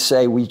when we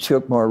say we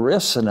took more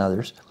risks than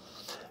others,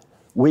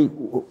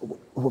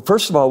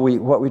 first of all,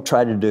 what we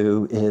try to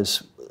do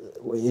is,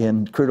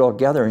 in crude oil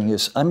gathering,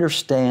 is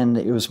understand,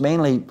 it was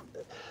mainly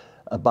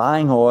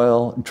buying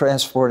oil and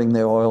transporting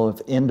the oil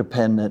of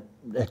independent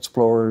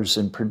explorers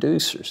and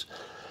producers.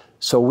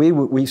 So we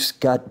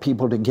got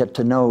people to get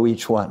to know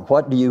each one.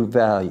 What do you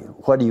value?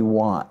 What do you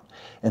want?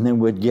 And then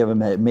we'd give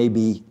them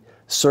maybe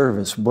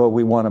service. Well,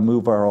 we want to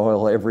move our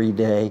oil every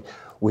day.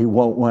 We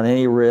won't want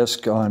any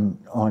risk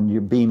on you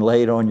being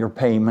late on your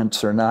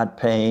payments or not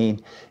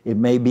paying. It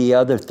may be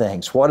other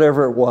things,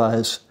 whatever it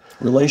was.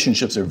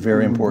 Relationships are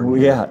very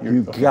important. Yeah,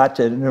 you got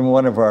to, and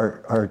one of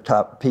our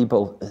top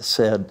people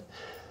said,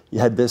 you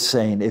had this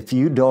saying, if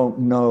you don't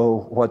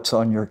know what's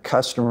on your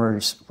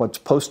customers, what's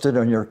posted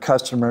on your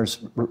customer's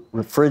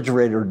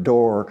refrigerator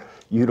door,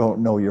 you don't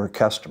know your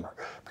customer.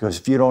 Because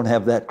if you don't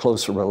have that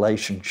close a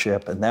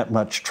relationship and that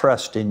much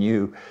trust in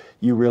you,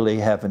 you really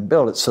haven't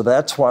built it. So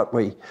that's what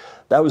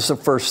that was the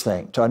first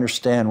thing, to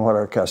understand what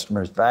our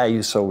customers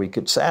value so we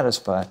could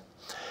satisfy.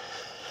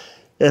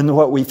 And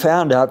what we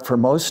found out for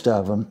most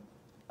of them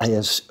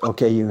is,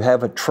 okay, you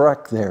have a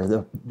truck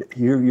there,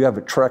 you have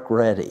a truck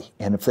ready,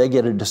 and if they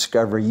get a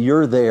discovery,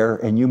 you're there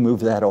and you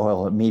move that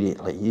oil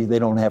immediately. They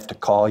don't have to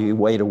call you,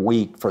 wait a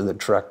week for the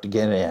truck to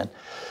get in.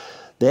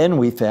 Then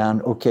we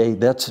found, okay,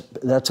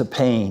 that's a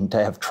pain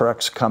to have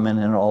trucks coming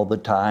in all the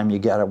time. You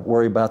got to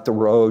worry about the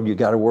road. You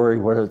got to worry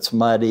whether it's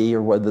muddy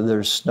or whether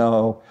there's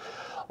snow,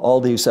 all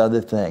these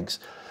other things.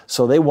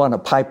 So they want a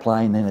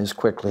pipeline in as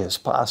quickly as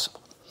possible.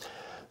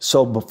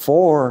 So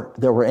before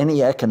there were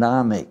any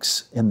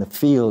economics in the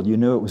field, you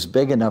knew it was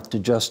big enough to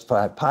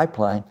justify a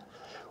pipeline,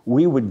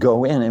 we would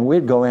go in, and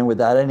we'd go in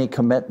without any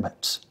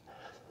commitments.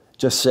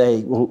 Just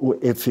say, well,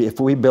 if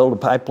we build a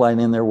pipeline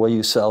in there, will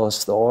you sell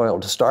us the oil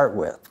to start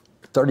with?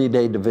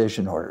 30-day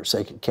division orders,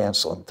 they could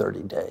cancel in 30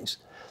 days.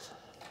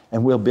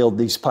 And we'll build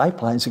these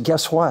pipelines, and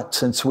guess what?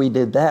 Since we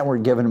did that, we're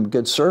giving them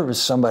good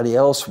service, somebody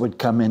else would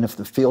come in if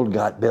the field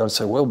got built and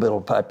say, we'll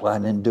build a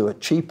pipeline and do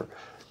it cheaper.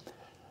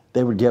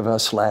 They would give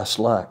us last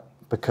luck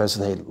because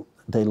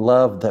they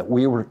loved that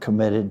we were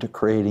committed to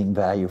creating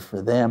value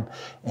for them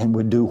and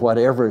would do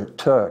whatever it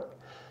took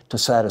to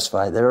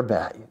satisfy their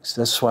values.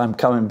 That's why I'm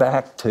coming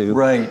back to,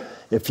 right.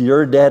 If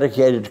you're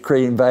dedicated to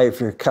creating value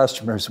for your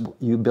customers,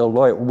 you build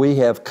loyalty. We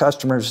have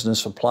customers and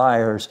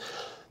suppliers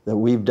that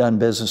we've done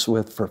business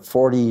with for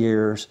 40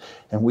 years,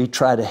 and we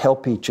try to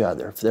help each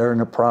other. If they're in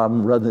a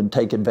problem, rather than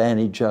take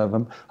advantage of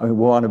them, I mean,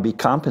 we want to be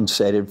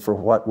compensated for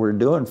what we're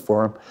doing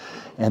for them,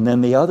 and then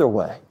the other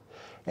way.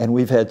 And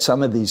we've had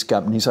some of these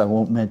companies, I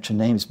won't mention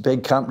names,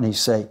 big companies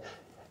say,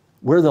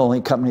 we're the only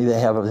company they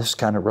have this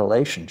kind of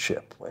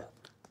relationship with.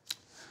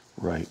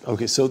 Right.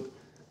 Okay, so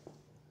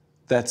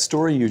that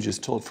story you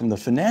just told, from the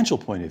financial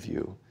point of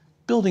view,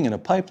 building in a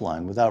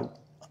pipeline without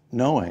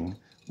knowing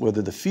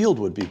whether the field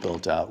would be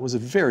built out was a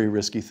very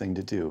risky thing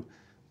to do.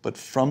 But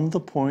from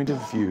the point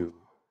of view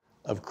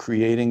of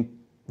creating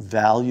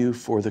value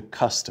for the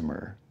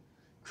customer,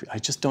 I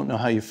just don't know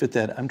how you fit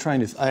that. I'm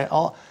trying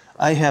to,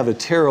 I have a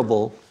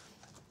terrible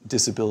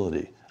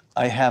disability.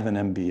 I have an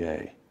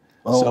MBA.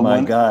 Oh, so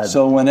my God.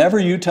 So whenever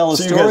you tell a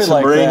so story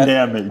like brain that,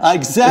 damage.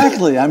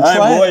 Exactly. I'm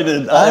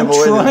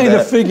trying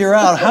to figure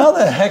out how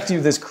the heck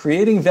do this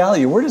creating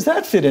value, where does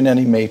that fit in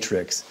any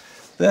matrix?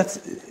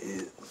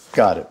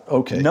 Got it.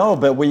 Okay. No,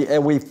 but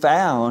we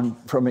found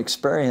from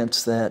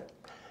experience that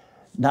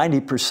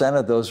 90%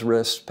 of those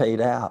risks paid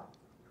out,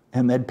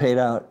 and they pay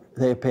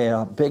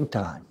out big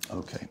time.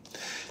 Okay.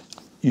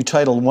 You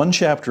titled one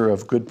chapter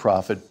of Good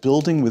Profit,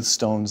 Building with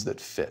Stones That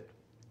Fit.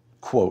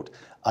 Quote,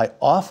 I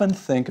often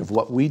think of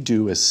what we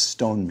do as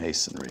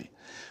stonemasonry.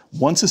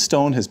 Once a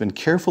stone has been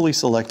carefully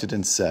selected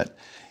and set,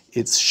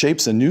 it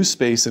shapes a new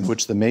space in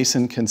which the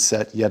mason can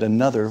set yet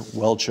another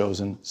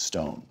well-chosen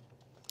stone.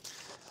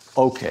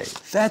 Okay,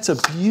 that's a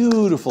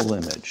beautiful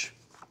image.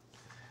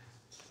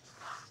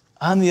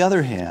 On the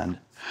other hand,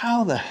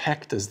 how the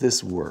heck does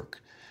this work?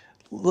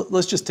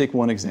 Let's just take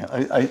one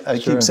example. I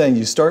Sure. keep saying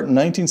you start in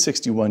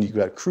 1961, you've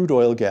got crude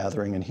oil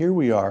gathering, and here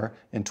we are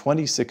in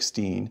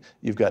 2016.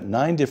 You've got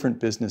 9 different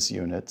business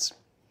units.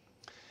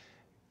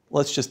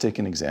 Let's just take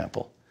an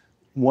example.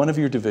 One of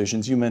your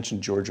divisions, you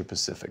mentioned Georgia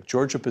Pacific.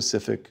 Georgia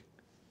Pacific,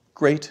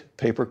 great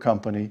paper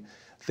company.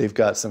 They've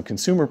got some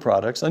consumer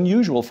products,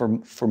 unusual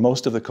for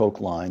most of the Koch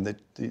line.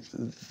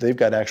 They've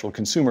got actual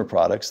consumer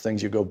products,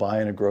 things you go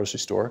buy in a grocery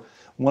store.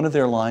 One of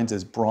their lines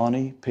is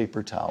brawny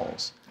paper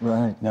towels.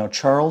 Right. Now,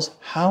 Charles,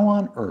 how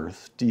on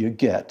earth do you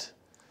get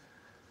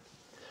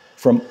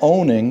From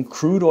owning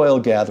crude oil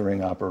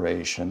gathering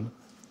operation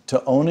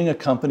to owning a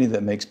company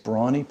that makes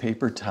brawny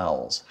paper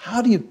towels.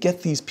 How do you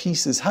get these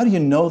pieces? How do you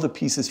know the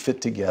pieces fit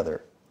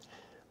together?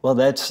 Well,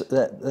 that's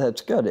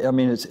good. I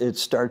mean, it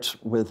starts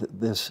with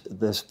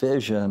this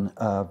vision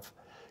of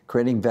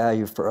creating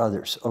value for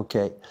others.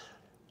 Okay,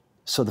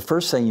 so the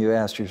first thing you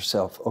ask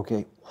yourself,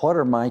 okay, what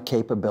are my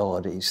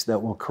capabilities that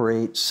will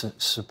create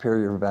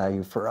superior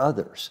value for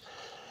others,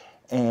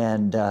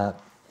 and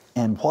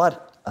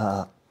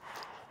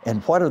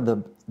what are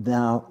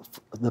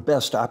the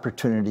best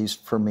opportunities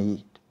for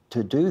me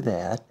to do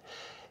that?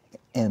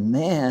 And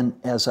then,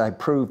 as I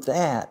prove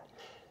that,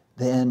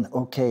 then,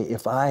 okay,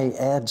 if I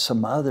add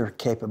some other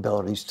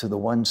capabilities to the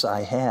ones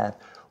I have,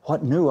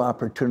 what new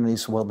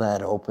opportunities will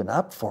that open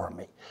up for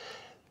me?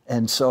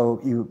 And so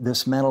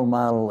this mental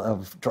model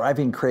of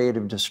driving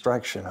creative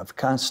destruction, of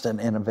constant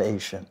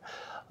innovation,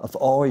 of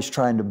always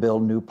trying to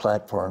build new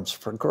platforms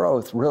for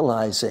growth,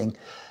 realizing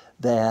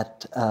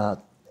that,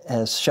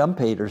 as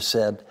Schumpeter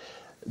said,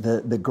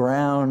 the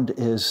ground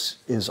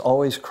is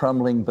always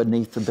crumbling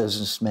beneath the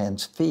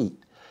businessman's feet.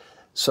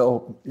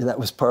 So that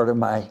was part of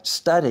my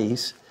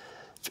studies,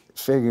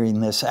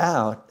 figuring this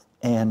out.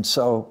 And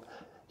so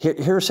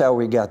here's how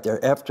we got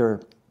there.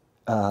 After,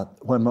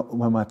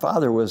 when my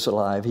father was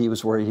alive, he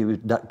was worried he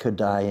could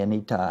die any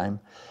time.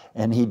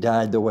 And he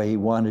died the way he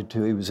wanted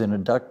to. He was in a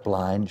duck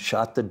blind,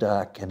 shot the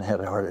duck, and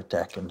had a heart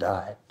attack and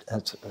died.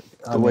 That's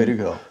the way to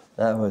go.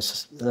 That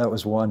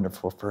was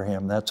wonderful for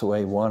him. That's the way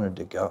he wanted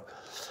to go.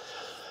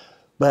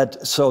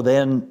 But so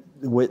then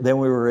we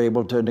were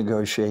able to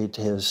negotiate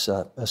his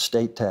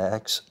estate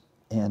tax,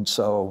 and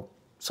so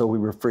we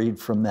were freed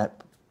from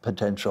that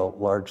potential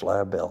large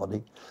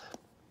liability.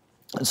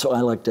 And so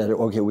I looked at it,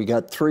 okay, we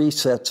got 3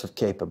 sets of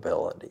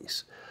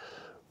capabilities.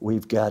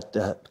 We've got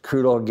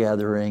crude oil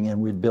gathering,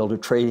 and we'd build a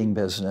trading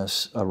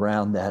business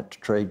around that to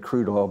trade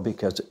crude oil,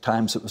 because at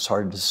times it was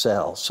hard to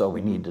sell, so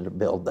we needed to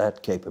build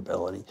that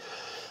capability.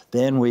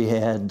 Then we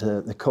had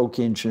the Koch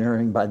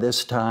engineering. By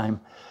this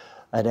time,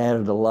 I'd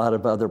added a lot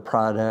of other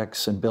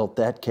products and built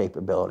that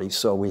capability,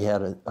 so we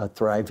had a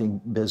thriving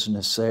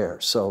business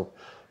there. So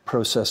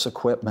process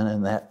equipment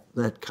and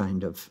that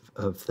kind of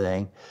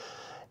thing.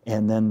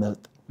 And then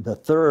the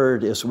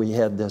third is we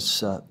had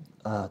this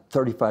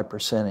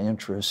 35%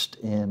 interest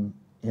in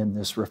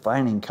this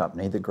refining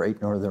company, the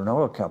Great Northern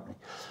Oil Company.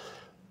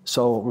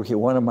 So okay,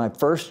 one of my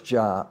first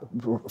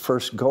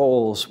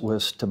goals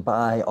was to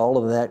buy all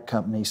of that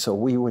company, so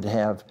we would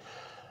have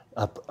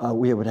a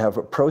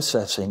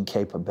processing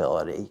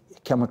capability,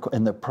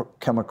 in the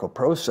chemical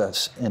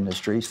process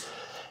industries,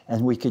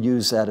 and we could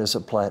use that as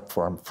a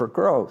platform for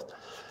growth.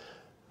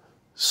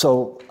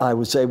 So I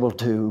was able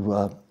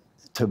to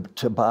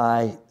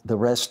buy the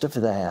rest of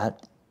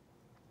that,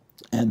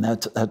 and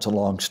that's a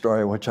long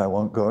story which I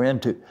won't go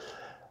into.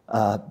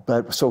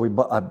 But so we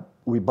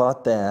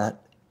bought that,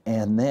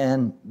 and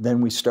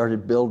then we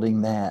started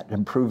building that,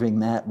 improving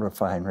that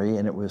refinery,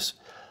 and it was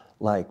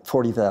like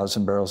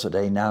 40,000 barrels a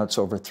day. Now it's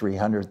over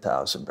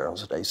 300,000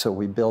 barrels a day. So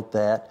we built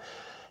that,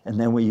 and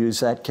then we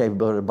used that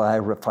capability to buy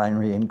a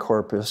refinery in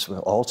Corpus. We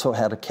also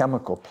had a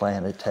chemical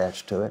plant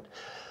attached to it.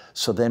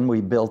 So then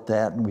we built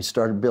that, and we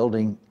started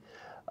building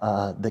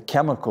the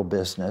chemical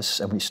business,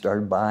 and we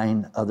started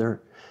buying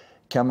other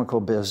chemical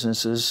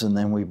businesses, and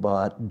then we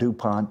bought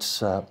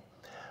DuPont's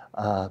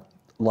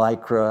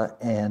Lycra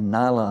and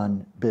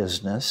nylon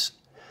business,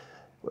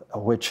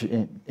 which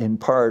in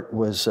part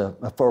was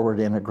a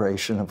forward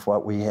integration of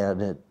what we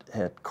had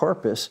at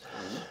Corpus.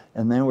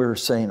 And then we were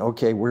saying,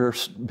 okay,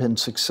 we've been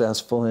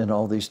successful in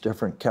all these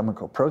different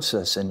chemical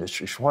process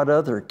industries. What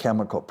other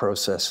chemical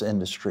process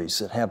industries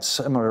that have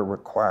similar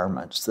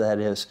requirements? That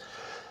is,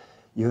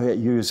 you're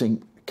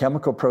using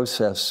chemical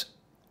process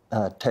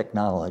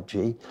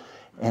technology,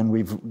 and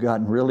we've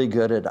gotten really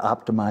good at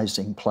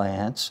optimizing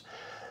plants.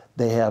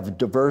 They have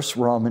diverse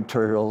raw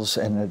materials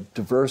and a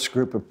diverse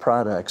group of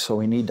products, so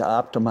we need to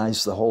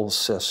optimize the whole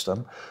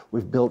system.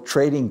 We've built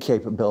trading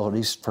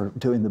capabilities for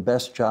doing the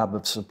best job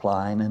of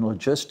supplying, and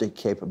logistic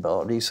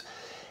capabilities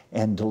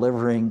and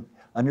delivering,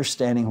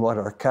 understanding what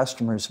our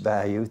customers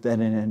value.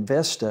 Then in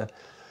Invista,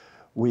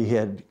 we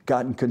had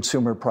gotten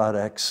consumer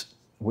products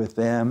with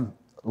them,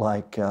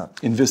 like...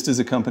 Invista is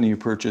a company you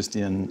purchased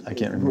in, I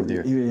can't remember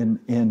the year.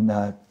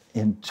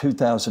 In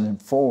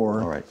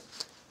 2004. All right.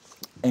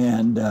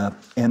 And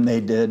they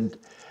did.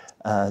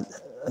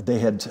 They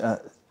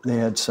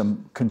had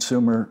some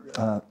consumer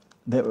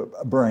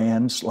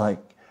brands like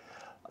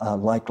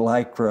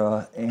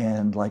Lycra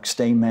and like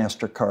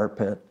Stainmaster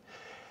carpet,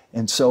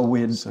 and so we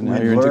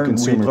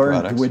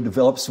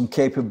developed some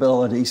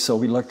capabilities. So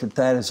we looked at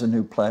that as a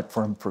new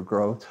platform for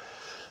growth.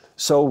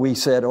 So we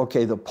said,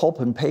 okay, the pulp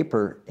and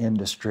paper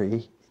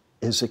industry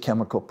is a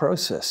chemical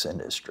process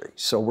industry,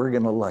 so we're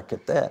going to look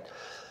at that,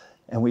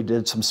 and we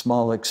did some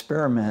small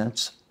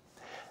experiments.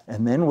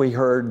 And then we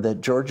heard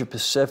that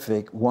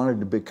Georgia-Pacific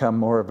wanted to become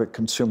more of a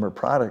consumer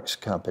products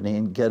company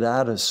and get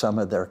out of some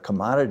of their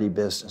commodity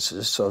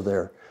businesses, so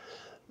their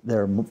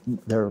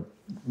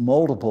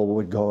multiple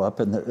would go up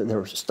and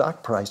their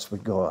stock price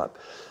would go up.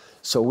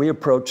 So we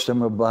approached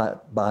them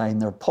about buying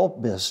their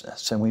pulp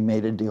business, and we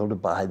made a deal to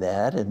buy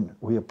that, and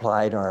we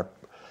applied our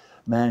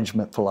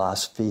management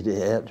philosophy to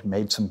it,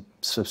 made some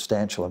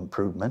substantial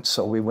improvements.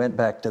 So we went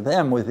back to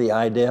them with the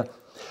idea,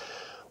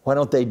 why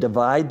don't they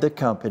divide the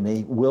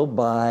company? We'll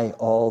buy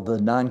all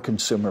the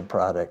non-consumer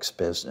products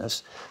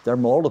business. Their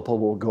multiple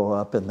will go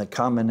up, and the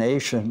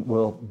combination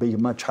will be a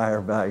much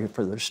higher value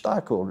for their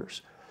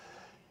stockholders.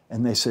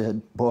 And they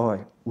said,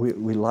 boy,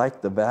 we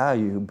like the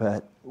value,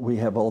 but we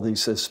have all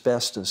these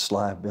asbestos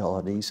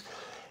liabilities,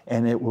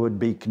 and it would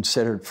be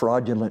considered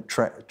fraudulent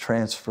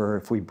transfer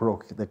if we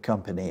broke the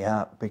company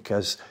out,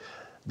 because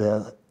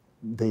the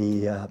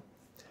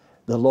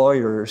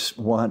lawyers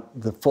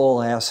want the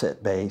full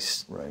asset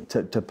base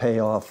to pay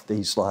off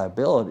these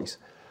liabilities.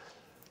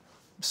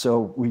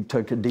 So we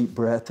took a deep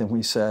breath and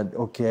we said,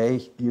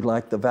 okay, you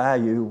like the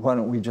value, why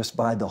don't we just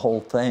buy the whole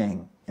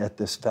thing at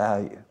this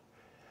value?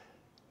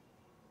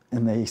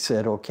 And they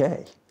said,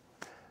 okay.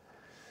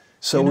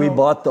 So we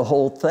bought the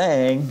whole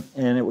thing,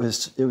 and it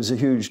was a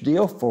huge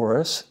deal for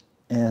us,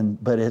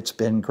 but it's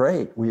been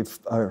great.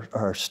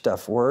 Our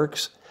stuff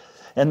works.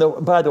 And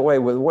by the way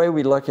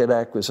we look at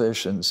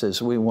acquisitions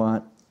is we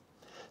want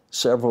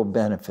several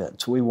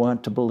benefits. We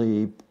want to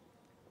believe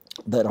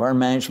that our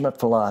management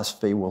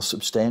philosophy will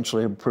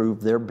substantially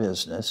improve their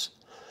business.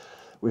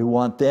 We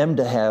want them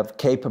to have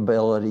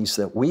capabilities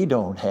that we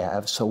don't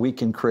have so we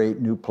can create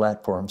new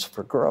platforms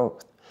for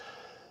growth.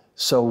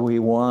 So we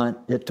want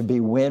it to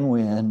be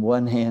win-win,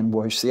 one hand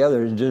wash the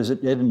other. It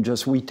isn't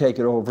just we take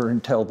it over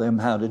and tell them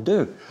how to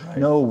do.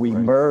 No, we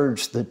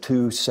merge the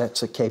two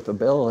sets of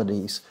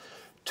capabilities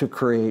to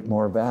create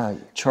more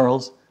value.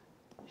 Charles,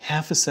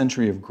 half a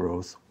century of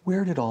growth,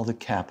 where did all the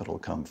capital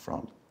come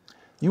from?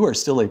 You are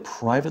still a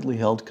privately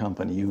held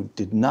company. You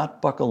did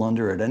not buckle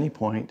under at any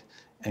point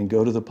and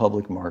go to the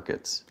public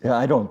markets. Yeah,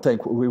 I don't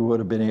think we would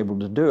have been able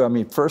to do. I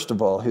mean, first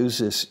of all, who's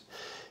this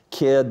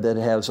kid that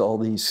has all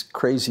these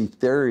crazy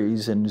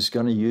theories and is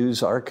going to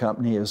use our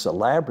company as a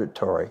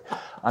laboratory?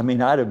 I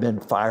mean, I'd have been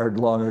fired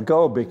long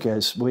ago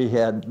because we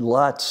had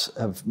lots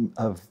of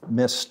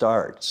missed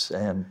starts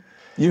and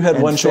you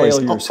had one failures.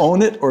 Choice,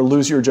 own it or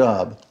lose your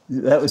job.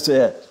 That was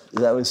it.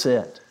 That was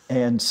it.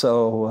 And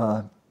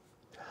so,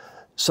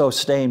 so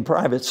staying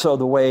private. So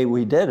the way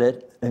we did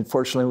it,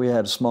 unfortunately, we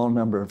had a small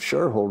number of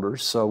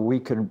shareholders, so we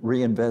could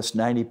reinvest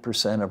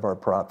 90% of our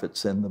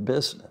profits in the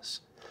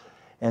business.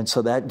 And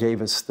so that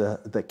gave us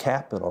the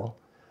capital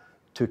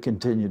to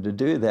continue to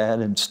do that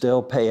and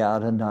still pay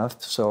out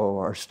enough so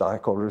our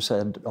stockholders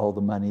had all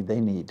the money they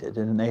needed.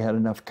 And they had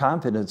enough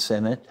confidence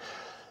in it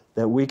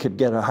that we could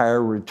get a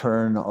higher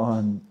return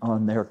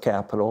on their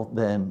capital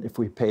than if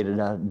we paid it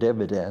out in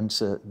dividends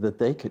that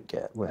they could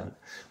get with.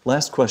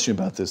 Last question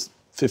about this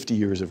 50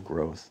 years of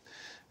growth.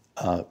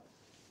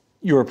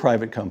 You're a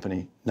private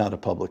company, not a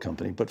public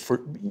company, but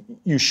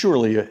you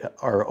surely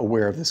are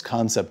aware of this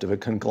concept of a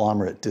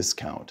conglomerate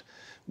discount,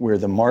 where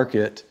the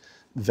market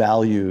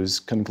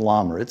values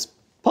conglomerates,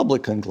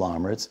 public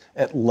conglomerates,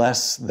 at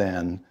less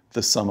than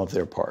the sum of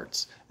their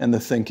parts. And the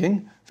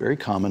thinking, very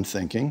common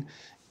thinking,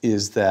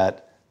 is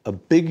that a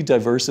big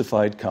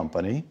diversified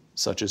company,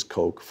 such as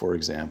Koch, for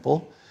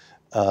example,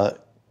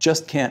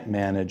 just can't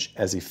manage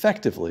as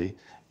effectively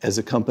as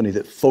a company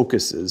that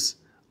focuses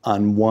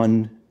on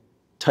one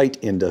tight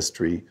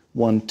industry,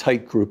 one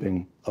tight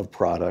grouping of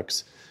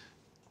products.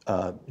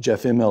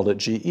 Jeff Immelt at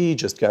GE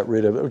just got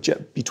rid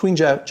of, between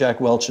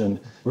Jack Welch and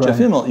Jeff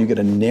Immelt, you get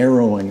a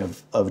narrowing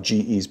of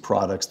GE's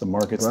products, the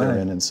markets they're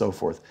in, and so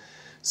forth.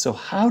 So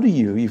how do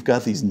you've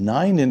got these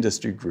 9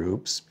 industry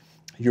groups,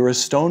 you're a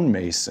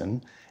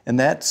stonemason, and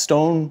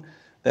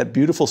that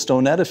beautiful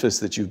stone edifice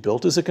that you've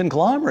built is a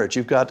conglomerate.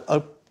 You've got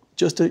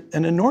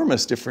an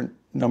enormous different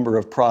number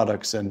of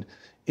products and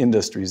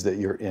industries that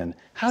you're in.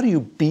 How do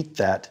you beat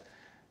that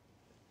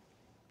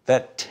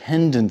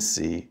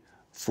tendency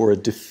for a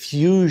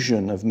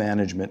diffusion of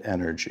management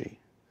energy,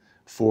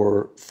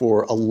 for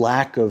a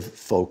lack of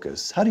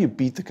focus? How do you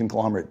beat the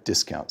conglomerate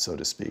discount, so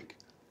to speak?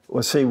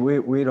 Well, see,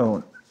 we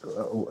don't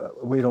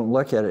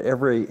look at it.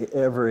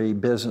 Every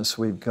business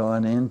we've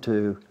gone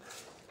into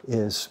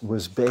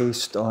was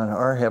based on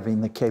our having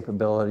the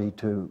capability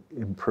to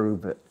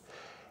improve it,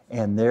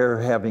 and they're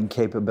having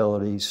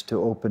capabilities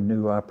to open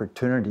new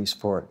opportunities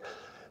for it.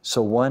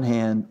 So one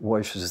hand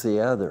washes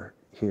the other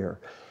here.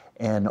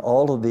 And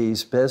all of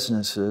these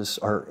businesses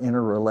are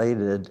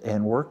interrelated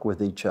and work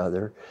with each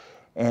other.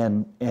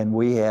 And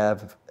we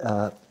have,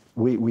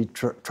 we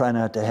try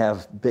not to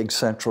have big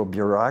central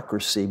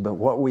bureaucracy, but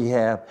what we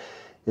have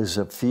is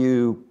a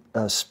few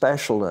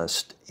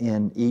specialists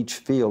in each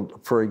field.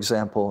 For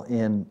example,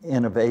 in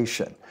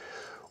innovation,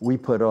 we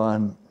put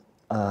on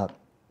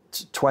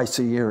twice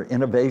a year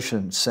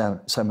innovation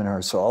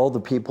seminars. So all the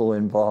people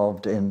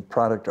involved in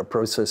product or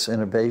process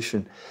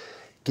innovation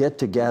get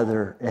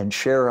together and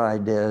share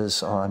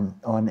ideas on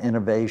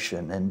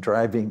innovation and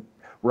driving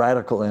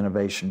radical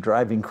innovation,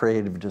 driving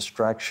creative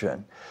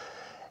destruction.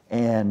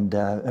 And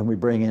we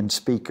bring in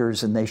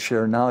speakers and they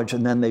share knowledge,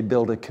 and then they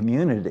build a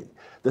community.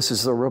 This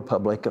is the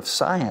Republic of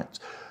Science.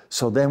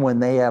 So then when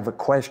they have a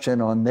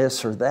question on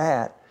this or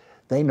that,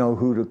 they know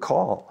who to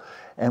call.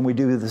 And we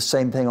do the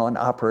same thing on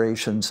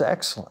operations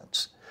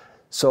excellence.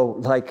 So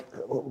like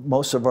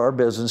most of our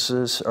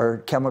businesses are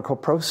chemical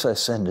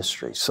process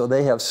industries, so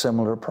they have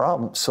similar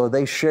problems. So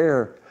they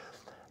share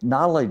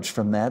knowledge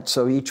from that,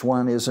 so each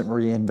one isn't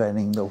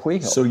reinventing the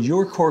wheel. So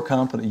your core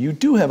competency, you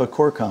do have a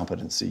core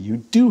competency, you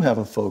do have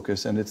a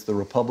focus, and it's the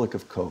Republic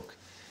of Koch.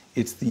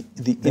 It's the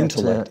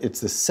intellect, it's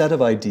the set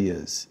of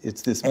ideas,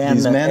 it's these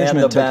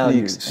management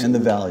techniques and the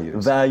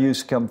values.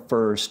 Values come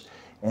first,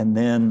 and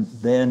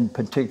then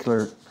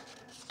particular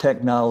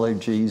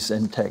technologies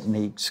and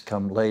techniques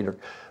come later.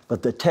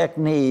 But the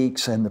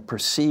techniques and the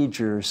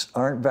procedures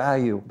aren't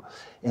valuable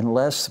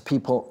unless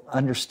people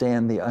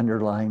understand the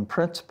underlying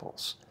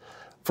principles.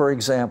 For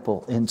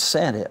example,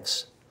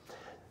 incentives.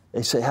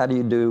 They say, how do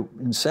you do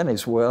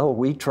incentives? Well,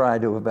 we try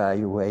to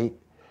evaluate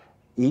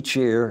each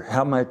year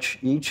how much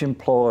each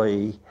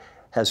employee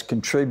has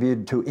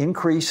contributed to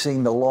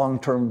increasing the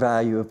long-term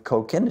value of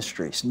Koch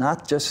Industries,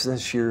 not just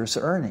this year's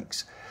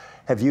earnings.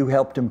 Have you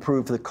helped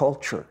improve the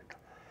culture?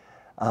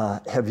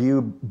 Have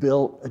you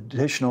built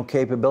additional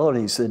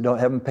capabilities that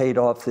haven't paid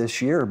off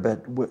this year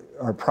but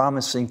are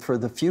promising for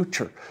the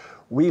future?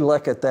 We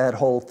look at that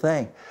whole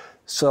thing.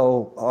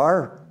 So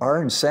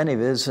our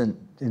incentives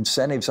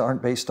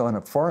aren't based on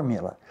a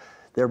formula.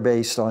 They're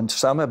based on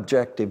some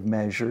objective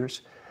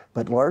measures,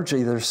 but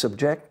largely they're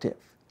subjective.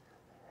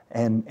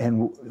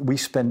 And we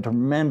spend a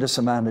tremendous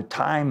amount of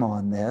time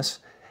on this,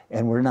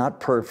 and we're not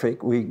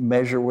perfect. We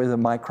measure with a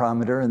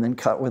micrometer and then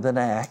cut with an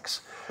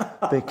axe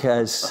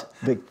because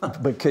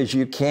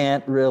you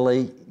can't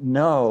really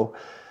know.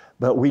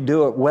 But we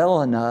do it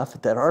well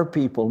enough that our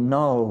people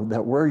know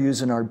that we're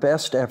using our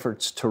best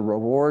efforts to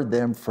reward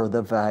them for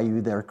the value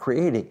they're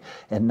creating.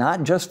 And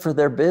not just for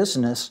their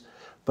business,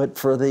 but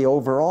for the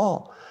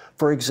overall.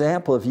 For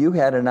example, if you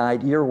had an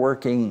idea, you're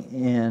working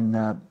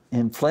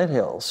in Flint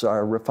Hills,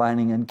 our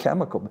refining and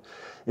chemical.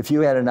 If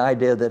you had an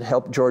idea that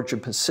helped Georgia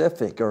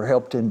Pacific or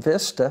helped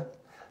Invista,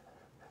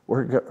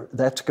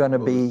 that's going to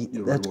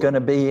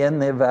be in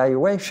the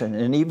evaluation.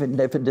 And even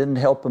if it didn't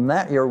help them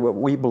that year,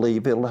 we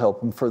believe it'll help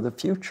them for the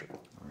future.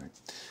 All right.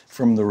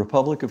 From the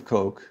Republic of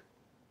Koch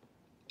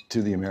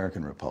to the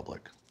American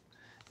Republic,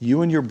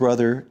 you and your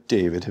brother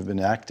David have been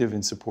active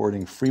in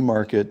supporting free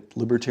market,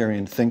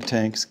 libertarian think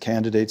tanks,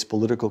 candidates,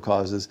 political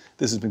causes.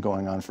 This has been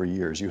going on for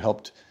years. You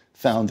helped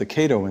found the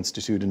Cato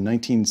Institute in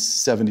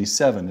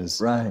 1977,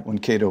 when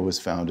Cato was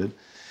founded.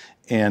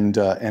 And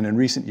in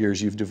recent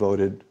years, you've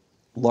devoted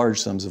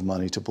large sums of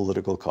money to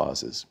political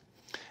causes.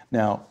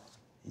 Now,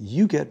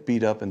 you get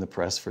beat up in the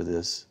press for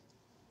this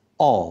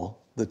all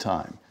the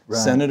time. Right.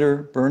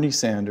 Senator Bernie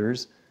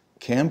Sanders,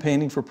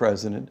 campaigning for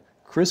president,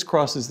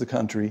 crisscrosses the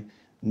country,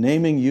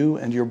 naming you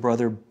and your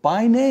brother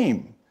by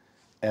name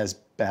as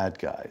bad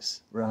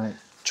guys. Right.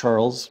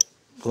 Charles,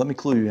 let me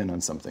clue you in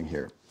on something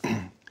here.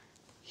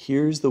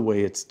 Here's the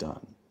way it's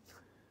done.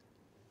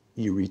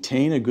 You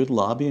retain a good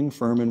lobbying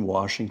firm in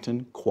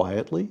Washington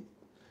quietly.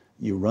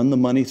 You run the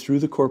money through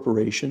the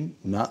corporation,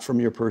 not from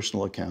your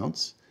personal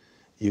accounts.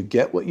 You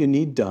get what you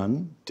need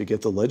done to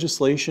get the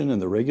legislation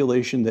and the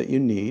regulation that you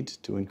need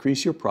to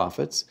increase your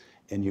profits,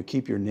 and you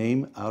keep your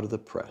name out of the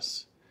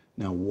press.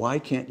 Now, why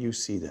can't you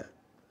see that?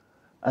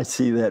 I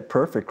see that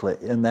perfectly,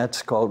 and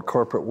that's called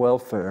corporate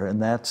welfare,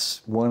 and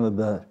that's one of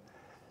the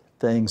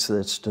things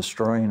that's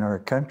destroying our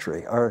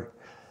country.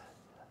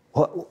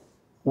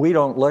 We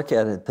don't look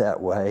at it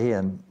that way,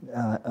 and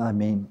I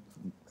mean,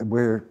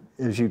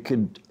 as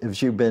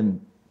you've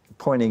been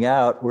pointing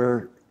out,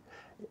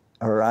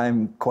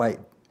 I'm quite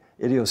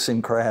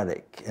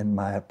idiosyncratic in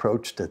my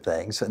approach to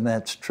things, and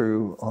that's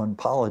true on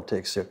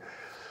politics.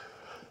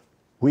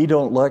 We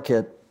don't look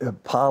at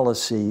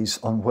policies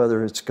on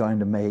whether it's going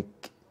to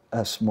make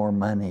us more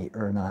money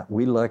or not.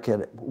 We look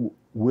at it,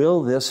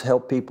 will this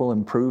help people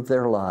improve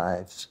their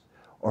lives,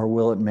 or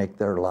will it make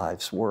their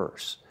lives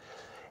worse?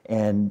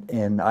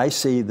 And I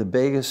see the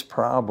biggest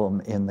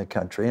problem in the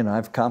country, and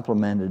I've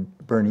complimented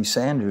Bernie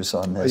Sanders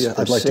on this. Yeah,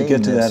 I'd like to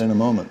get to that in a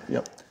moment.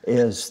 Yep.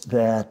 Is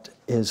that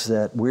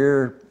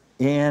we're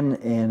in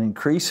and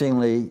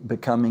increasingly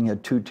becoming a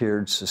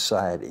two-tiered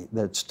society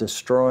that's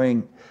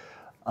destroying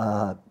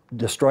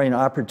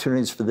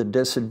opportunities for the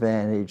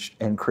disadvantaged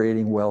and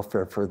creating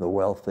welfare for the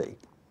wealthy.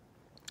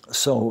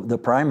 So the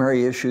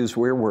primary issues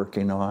we're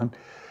working on,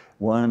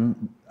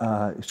 one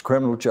is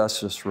criminal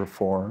justice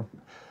reform.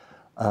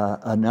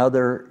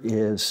 Another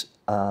is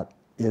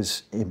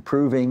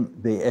improving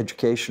the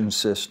education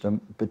system,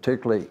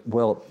 particularly,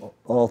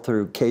 all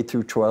through K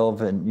through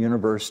 12 and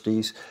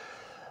universities,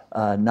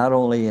 not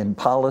only in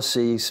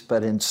policies,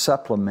 but in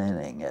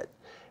supplementing it.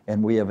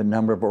 And we have a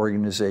number of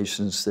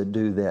organizations that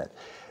do that.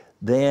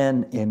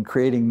 Then in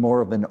creating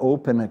more of an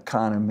open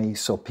economy,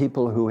 so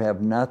people who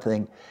have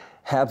nothing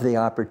have the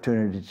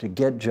opportunity to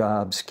get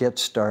jobs, get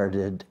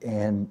started,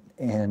 and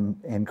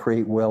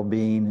create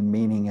well-being and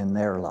meaning in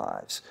their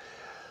lives.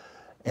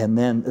 And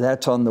then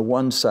that's on the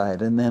one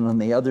side. And then on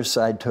the other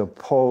side, to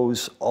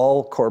oppose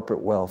all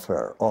corporate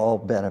welfare, all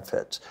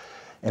benefits.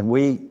 And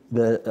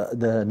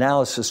the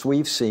analysis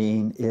we've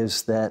seen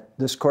is that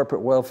this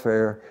corporate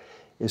welfare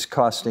is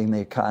costing the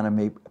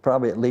economy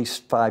probably at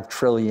least $5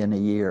 trillion a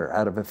year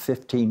out of a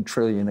 $15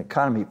 trillion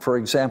economy. For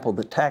example,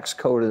 the tax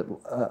code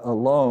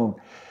alone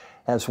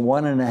has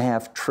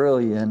 $1.5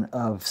 trillion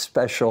of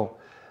special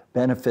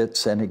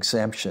benefits and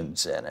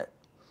exemptions in it.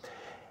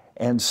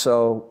 And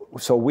so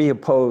we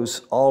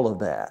oppose all of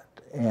that.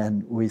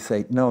 And we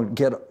think, no,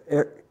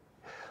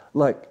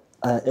 look,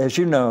 as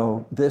you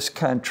know, this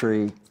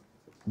country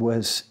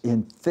was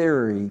in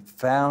theory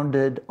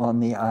founded on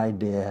the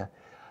idea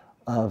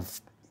of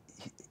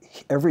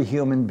every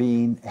human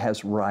being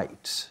has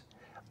rights,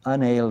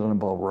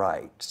 unalienable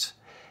rights,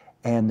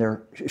 and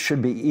there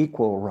should be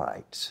equal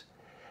rights.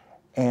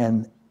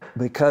 And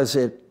because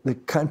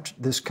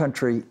this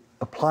country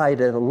applied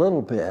it a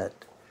little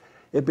bit,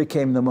 it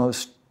became the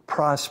most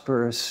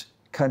prosperous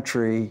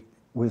country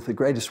with the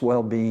greatest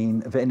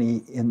well-being of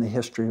any in the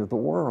history of the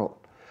world.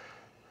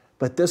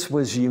 But this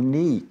was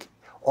unique.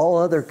 All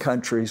other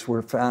countries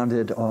were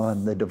founded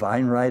on the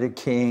divine right of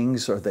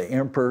kings, or the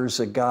emperors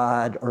of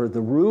God, or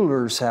the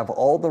rulers have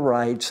all the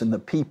rights and the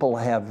people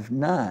have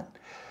none.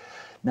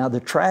 Now,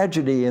 the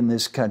tragedy in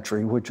this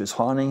country, which is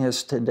haunting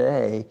us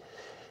today,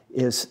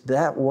 is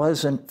that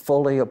wasn't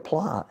fully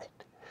applied.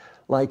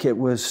 Like it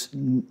was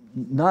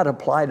not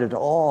applied at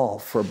all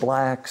for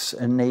blacks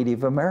and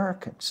Native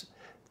Americans.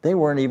 They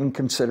weren't even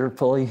considered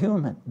fully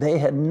human. They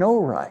had no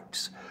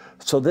rights.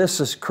 So this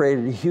has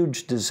created a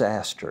huge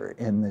disaster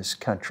in this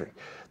country.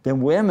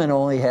 Then women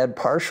only had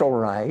partial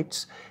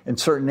rights, and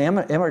certain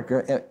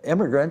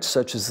immigrants,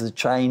 such as the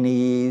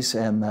Chinese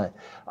and the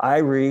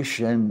Irish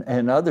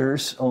and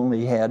others,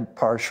 only had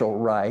partial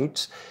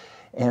rights.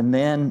 And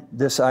then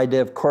this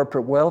idea of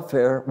corporate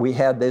welfare, we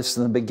had this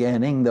in the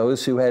beginning.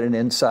 Those who had an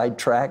inside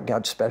track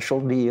got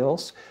special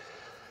deals.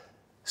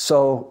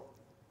 So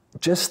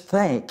just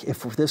think,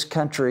 if this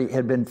country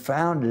had been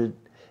founded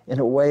in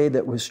a way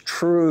that was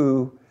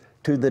true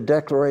to the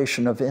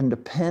Declaration of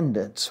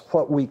Independence,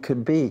 what we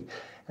could be.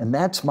 And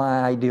that's my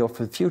ideal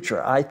for the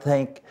future. I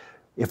think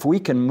if we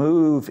can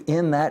move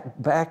in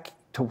that back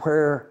to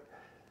where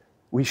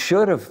we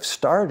should have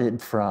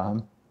started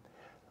from,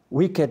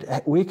 we could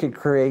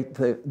create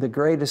the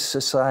greatest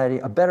society,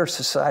 a better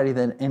society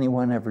than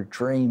anyone ever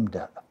dreamed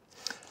of.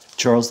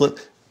 Charles,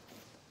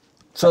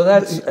 so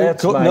that's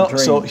my dream.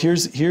 So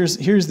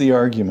here's the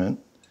argument.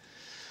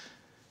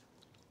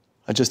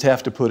 I just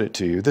have to put it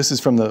to you. This is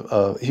from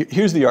the,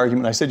 here's the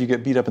argument. I said you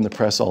get beat up in the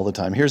press all the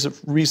time. Here's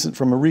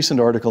from a recent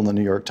article in the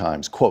New York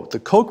Times. Quote, the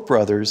Koch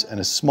brothers and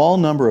a small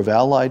number of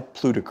allied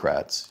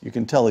plutocrats, you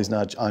can tell he's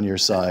not on your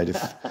side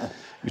if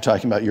you're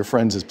talking about your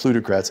friends as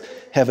plutocrats,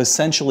 have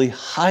essentially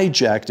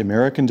hijacked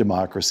American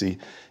democracy,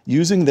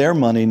 using their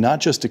money not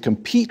just to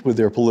compete with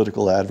their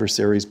political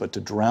adversaries, but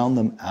to drown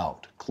them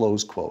out,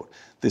 close quote.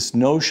 This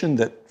notion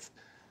that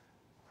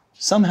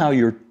somehow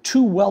you're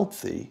too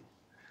wealthy,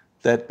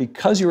 that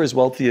because you're as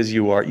wealthy as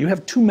you are, you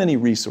have too many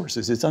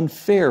resources. It's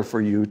unfair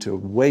for you to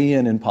weigh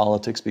in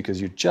politics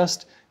because you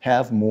just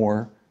have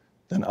more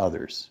than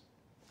others.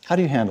 How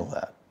do you handle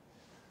that?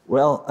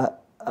 Well,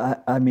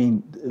 I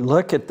mean,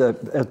 look at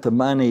the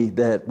money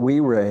that we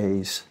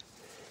raise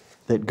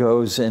that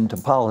goes into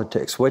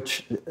politics,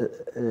 which,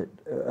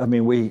 I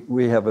mean,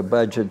 we have a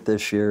budget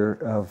this year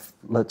of,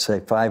 let's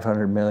say,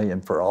 $500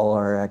 million for all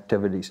our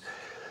activities.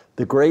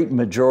 The great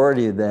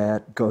majority of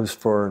that goes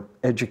for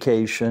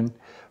education,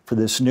 for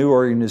this new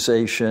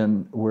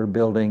organization we're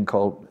building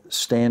called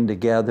Stand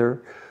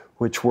Together,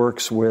 which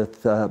works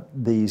with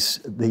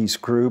these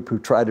group who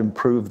try to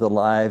improve the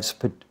lives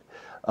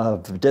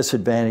of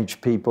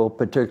disadvantaged people,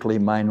 particularly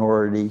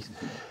minorities,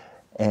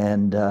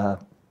 and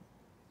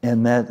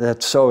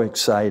that's so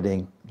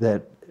exciting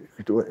that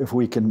if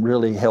we can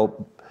really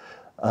help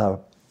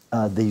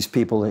these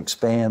people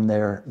expand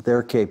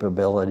their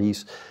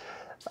capabilities,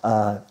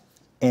 and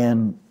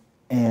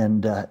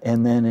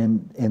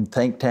then in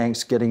think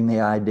tanks, getting the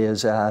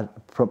ideas out,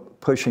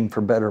 pushing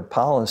for better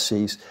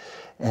policies,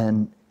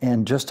 and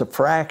just a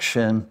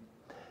fraction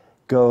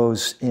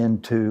goes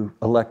into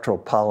electoral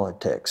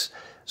politics.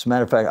 As a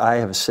matter of fact, I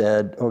have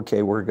said,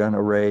 okay, we're going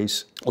to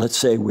raise, let's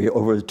say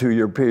over the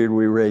 2-year period,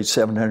 we raised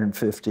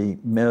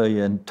 $750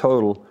 million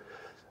total.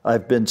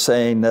 I've been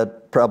saying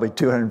that probably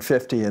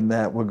 250 in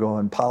that will go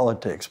in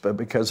politics, but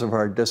because of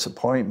our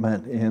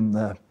disappointment in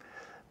the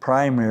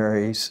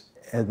primaries,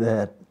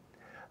 that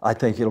I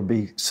think it'll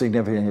be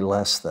significantly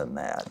less than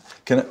that.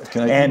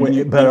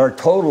 But our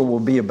total will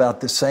be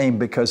about the same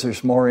because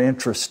there's more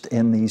interest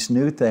in these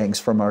new things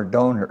from our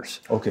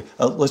donors. Okay,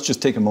 let's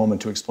just take a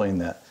moment to explain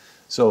that.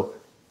 So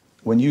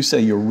when you say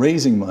you're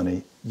raising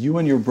money, you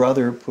and your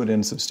brother put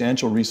in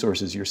substantial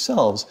resources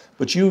yourselves,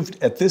 but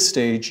at this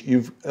stage,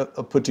 you've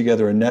put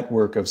together a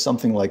network of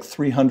something like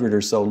 300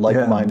 or so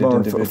like-minded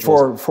individuals.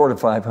 400 to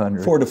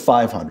 500. 400 to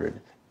 500.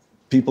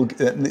 People,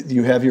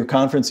 you have your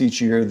conference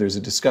each year. There's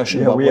a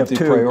discussion about what the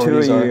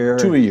priorities are.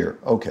 2 a year.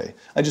 Okay.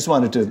 I just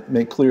wanted to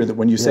make clear that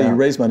when you say you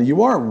raise money,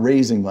 you are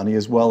raising money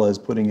as well as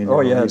putting in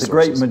your own resources. The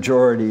great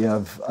majority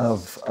of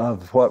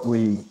what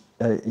we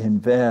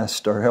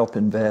invest or help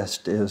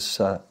invest is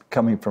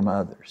coming from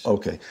others.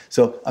 Okay,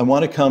 so I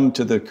want to come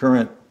to the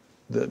current,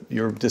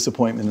 your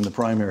disappointment in the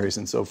primaries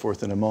and so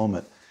forth in a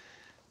moment.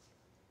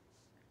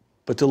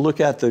 But to look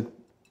at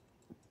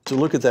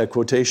that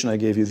quotation I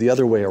gave you the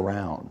other way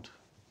around.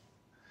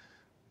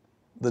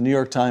 The New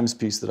York Times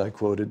piece that I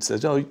quoted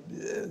says, oh,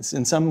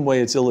 in some way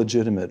it's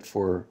illegitimate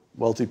for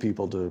wealthy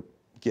people to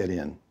get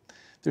in.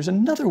 There's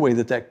another way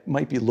that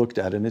might be looked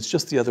at, and it's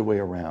just the other way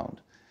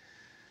around.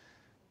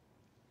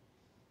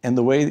 And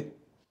the way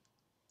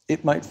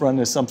it might run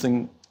is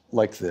something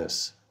like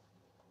this,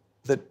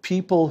 that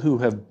people who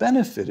have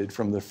benefited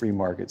from the free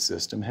market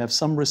system have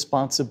some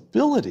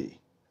responsibility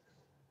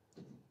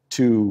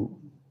to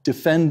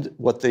defend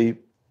what they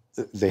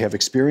have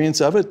experience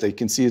of it, they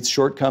can see its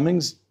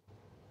shortcomings.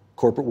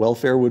 Corporate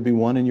welfare would be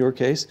one in your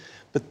case,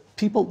 but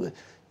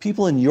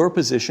people in your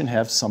position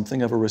have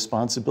something of a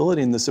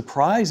responsibility, and the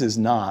surprise is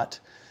not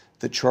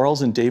that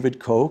Charles and David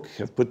Koch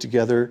have put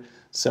together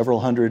several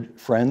hundred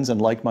friends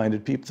and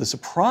like-minded people. The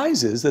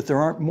surprise is that there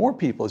aren't more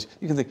people.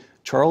 You can think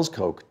Charles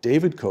Koch,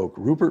 David Koch,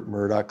 Rupert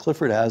Murdoch,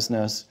 Clifford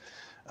Asness,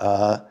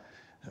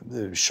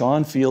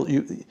 Sean Field.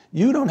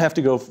 You don't have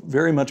to go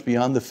very much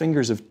beyond the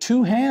fingers of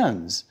two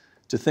hands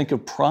to think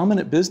of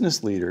prominent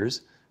business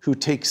leaders who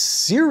take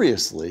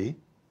seriously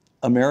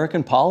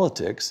American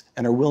politics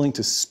and are willing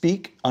to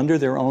speak under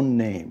their own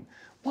name.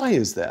 Why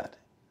is that?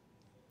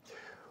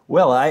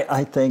 Well,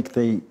 I think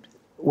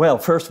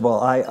first of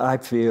all, I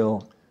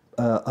feel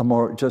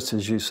just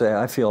as you say,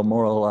 I feel a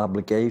moral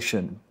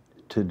obligation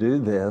to do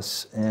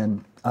this,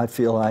 and I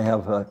feel I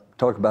have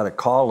talk about a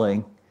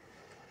calling.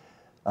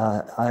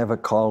 I have a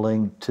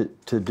calling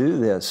to do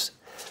this.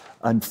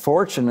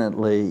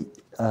 Unfortunately,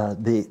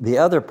 the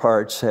other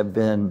parts have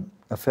been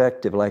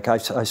effective. Like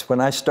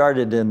when I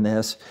started in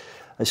this,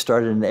 I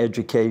started in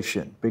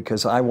education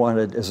because I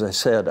wanted, as I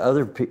said,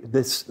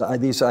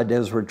 these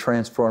ideas were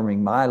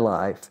transforming my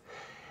life,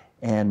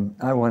 and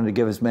I wanted to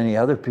give as many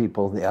other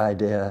people the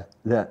idea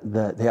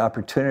the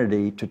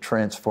opportunity to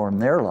transform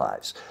their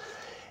lives.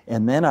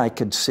 And then I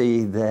could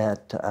see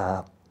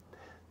that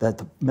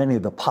many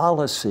of the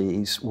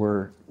policies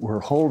were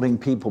holding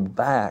people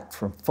back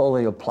from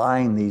fully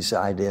applying these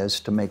ideas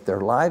to make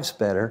their lives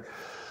better.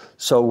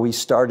 So we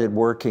started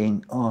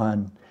working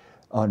on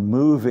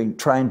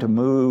trying to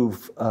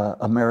move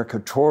America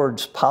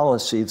towards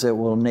policies that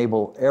will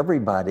enable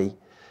everybody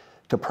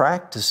to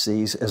practice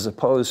these, as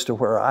opposed to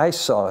where I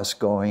saw us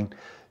going,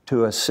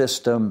 to a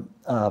system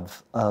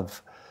of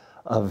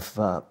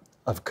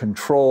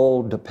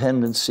control,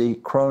 dependency,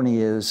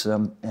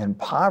 cronyism, and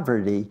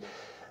poverty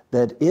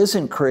that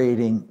isn't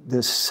creating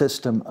this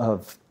system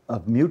of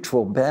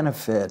mutual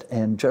benefit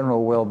and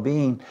general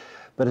well-being,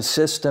 but a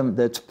system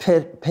that's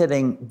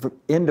pitting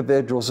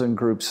individuals and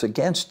groups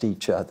against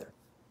each other.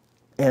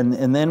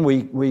 And then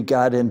we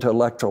got into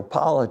electoral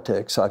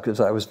politics because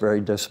I was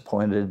very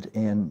disappointed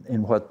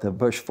in what the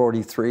Bush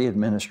 43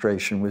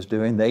 administration was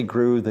doing. They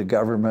grew the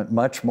government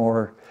much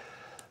more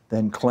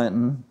than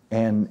Clinton,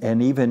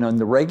 and even on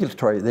the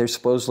regulatory, they're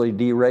supposedly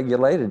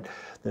deregulated.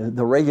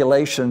 The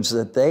regulations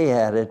that they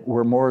added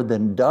were more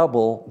than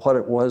double what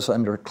it was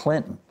under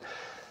Clinton.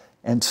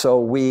 And so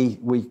we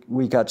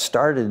got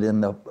started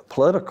in the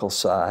political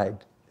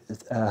side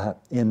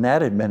in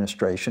that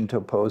administration to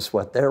oppose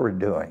what they were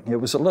doing. It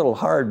was a little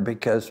hard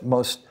because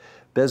most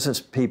business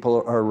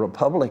people are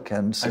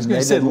Republicans, and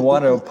they didn't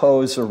want to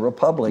oppose a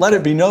Republican. Let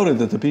it be noted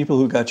that the people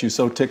who got you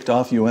so ticked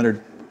off you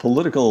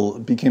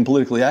became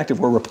politically active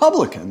were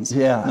Republicans,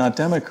 not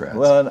Democrats.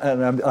 Well,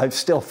 and I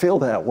still feel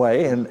that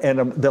way, and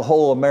the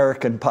whole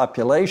American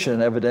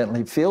population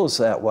evidently feels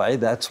that way.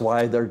 That's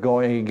why they're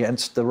going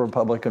against the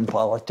Republican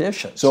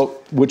politicians.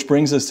 So, which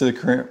brings us to the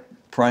current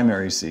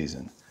primary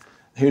season.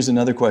 Here's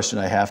another question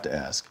I have to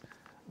ask.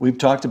 We've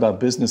talked about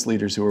business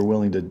leaders who are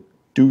willing to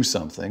do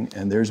something,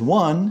 and there's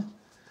one,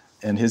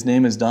 and his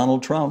name is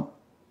Donald Trump.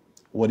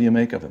 What do you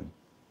make of him?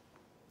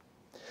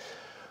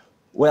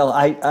 Well,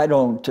 I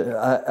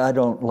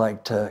don't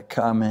like to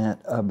comment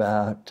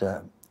about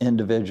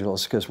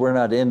individuals because we're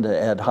not into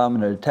ad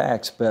hominem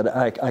attacks, but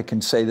I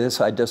can say this: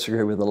 I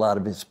disagree with a lot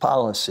of his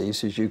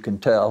policies, as you can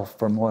tell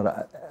from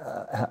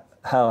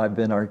how I've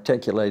been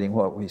articulating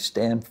what we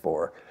stand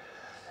for.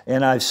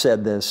 And I've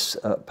said this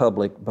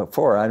public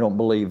before. I don't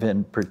believe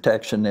in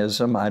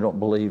protectionism. I don't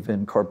believe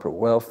in corporate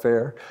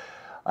welfare.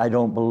 I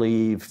don't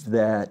believe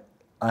that.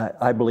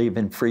 I believe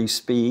in free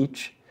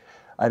speech.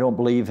 I don't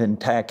believe in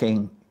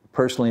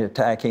personally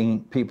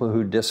attacking people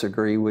who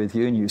disagree with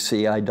you, and you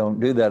see I don't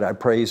do that. I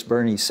praised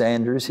Bernie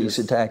Sanders. He's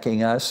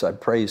attacking us. I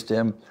praised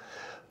him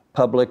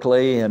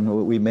publicly,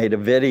 and we made a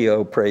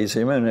video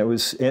praising him, and it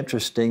was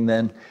interesting.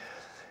 Then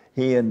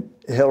he and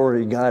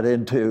Hillary got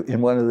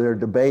in one of their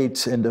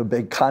debates, into a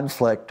big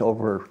conflict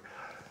over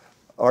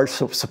our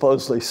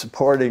supposedly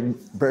supporting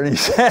Bernie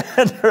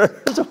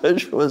Sanders,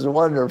 which was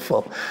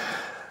wonderful.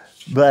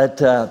 But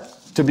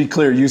to be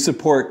clear,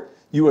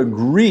 you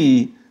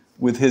agree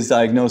with his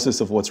diagnosis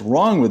of what's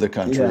wrong with the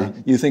country. Yeah.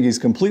 You think he's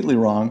completely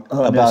wrong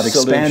Oh, about there's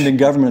solution. expanding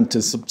government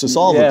to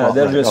solve the Yeah, problem.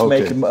 they'll just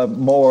Right, make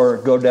more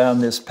go down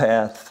this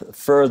path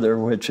further,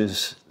 which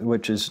is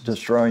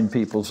destroying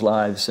people's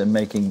lives and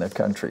making the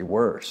country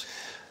worse.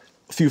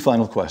 A few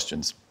final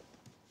questions.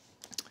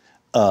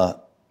 The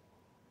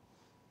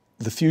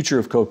future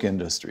of Koch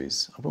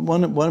Industries.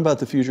 One about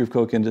the future of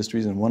Koch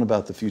Industries and one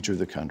about the future of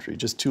the country.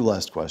 Just two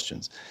last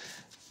questions.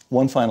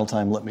 One final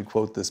time, let me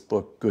quote this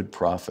book, Good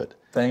Profit.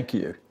 Thank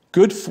you.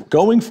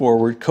 Going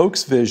forward,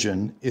 Koch's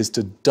vision is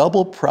to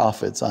double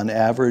profits on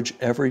average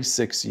every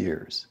 6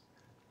 years.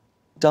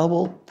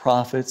 Double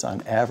profits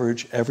on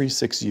average every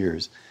 6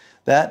 years.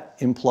 That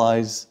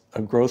implies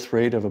a growth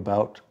rate of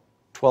about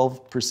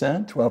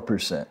 12%?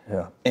 12%,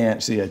 yeah.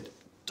 And see, I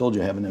told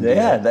you I have an MBA.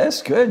 Yeah,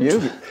 that's good.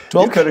 You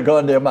 12 could have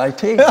gone to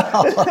MIT.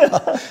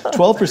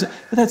 12%.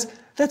 But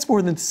that's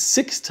more than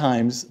 6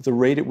 times the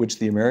rate at which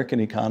the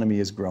American economy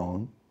has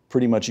grown,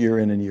 pretty much year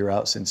in and year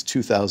out since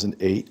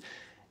 2008.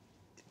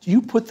 Do you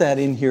put that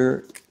in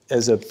here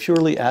as a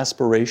purely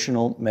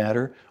aspirational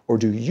matter, or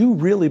do you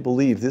really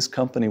believe this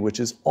company, which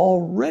is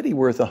already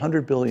worth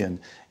 $100 billion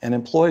and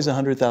employs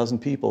 100,000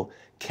 people,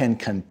 can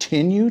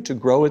continue to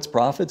grow its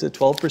profits at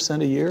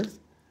 12% a year?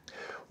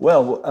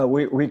 Well,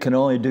 we can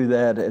only do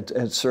that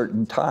at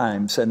certain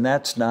times, and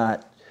that's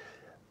not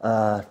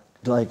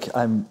like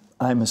I'm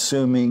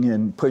assuming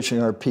and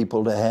pushing our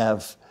people to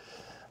have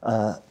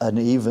an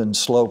even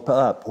slope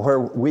up.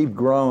 Where we've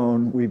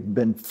grown, we've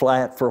been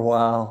flat for a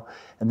while,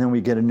 and then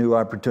we get a new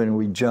opportunity,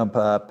 we jump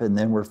up, and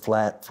then we're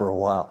flat for a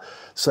while.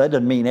 So that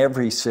doesn't mean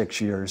every 6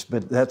 years,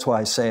 but that's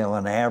why I say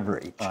on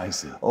average. I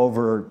see.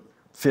 Over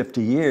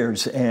 50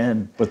 years.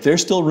 But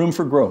there's still room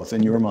for growth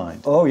in your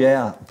mind. Oh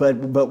yeah,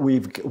 but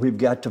we've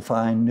got to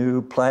find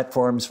new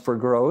platforms for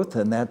growth,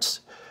 and that's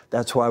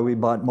why we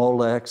bought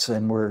Molex,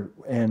 and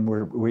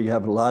we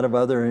have a lot of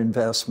other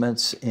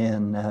investments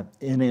in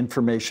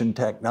information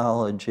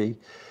technology.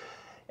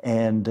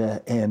 And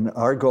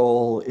our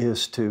goal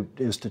is to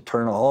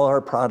turn all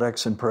our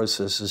products and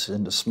processes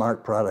into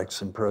smart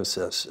products and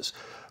processes.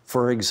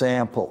 For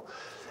example,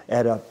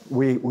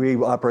 we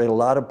operate a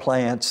lot of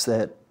plants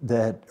that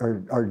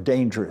are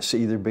dangerous,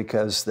 either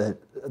because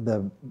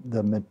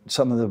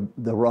some of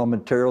the raw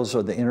materials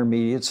or the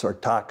intermediates are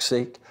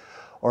toxic,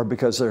 or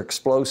because they're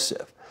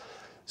explosive.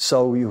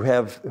 So you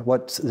have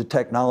what's the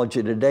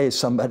technology today,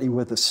 somebody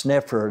with a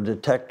sniffer, a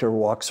detector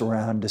walks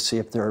around to see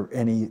if there are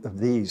any of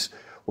these.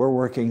 We're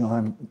working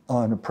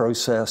on a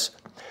process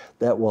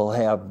that will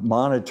have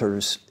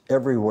monitors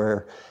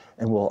everywhere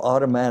and will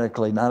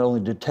automatically not only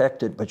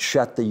detect it, but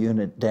shut the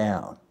unit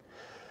down.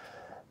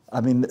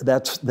 I mean,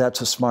 that's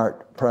a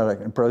smart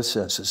product and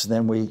processes.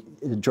 Then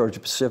Georgia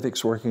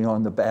Pacific's working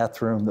on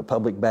the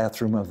public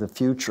bathroom of the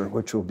future,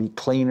 which will be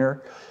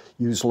cleaner,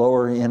 use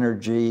lower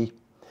energy,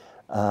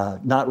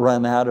 not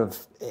run out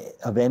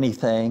of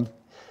anything,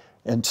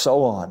 and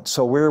so on.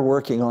 So we're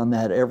working on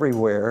that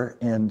everywhere,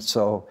 and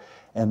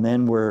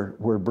then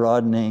we're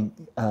broadening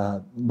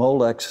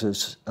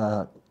Molex's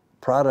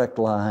product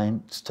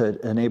lines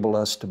to enable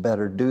us to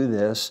better do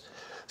this,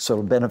 so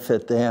it'll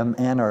benefit them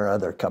and our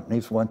other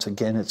companies. Once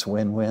again, it's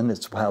win-win.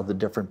 It's how the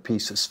different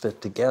pieces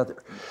fit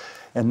together.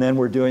 And then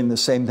we're doing the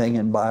same thing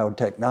in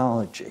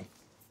biotechnology.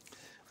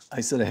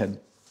 I said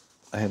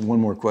I had one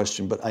more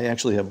question, but I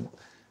actually have.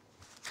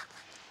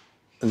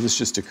 This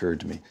just occurred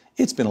to me.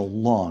 It's been a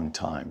long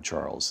time,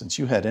 Charles, since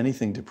you had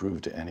anything to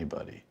prove to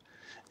anybody.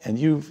 And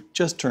you've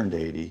just turned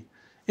 80.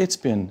 It's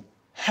been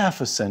half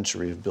a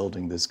century of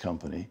building this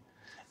company.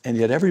 And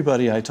yet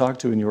everybody I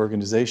talked to in your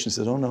organization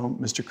said, oh no,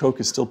 Mr. Koch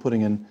is still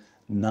putting in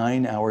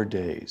 9-hour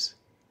days.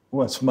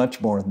 Well, it's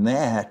much more than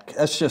that.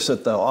 That's just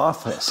at the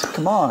office.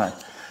 Come on.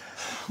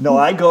 No,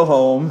 I go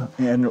home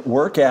and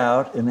work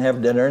out and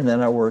have dinner, and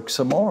then I work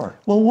some more.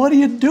 Well, what are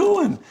you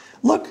doing?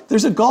 Look,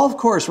 there's a golf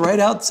course right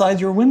outside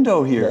your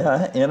window here.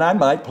 Yeah, and I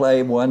might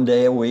play one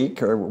day a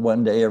week or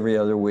one day every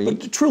other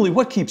week. But truly,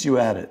 what keeps you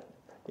at it?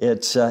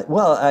 It's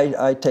well,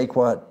 I take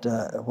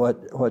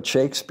what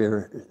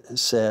Shakespeare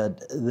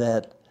said,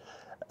 that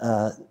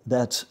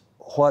that's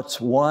what's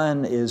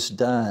won is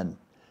done.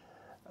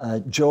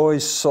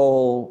 Joy's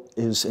soul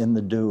is in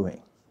the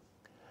doing.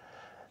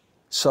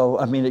 So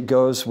I mean, it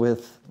goes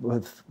with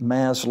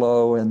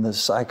Maslow and the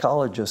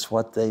psychologists,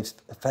 what they've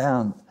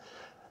found.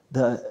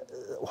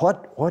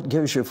 What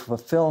gives you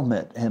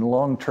fulfillment and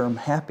long-term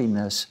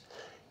happiness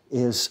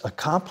is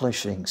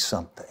accomplishing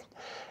something.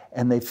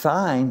 And they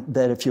find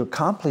that if you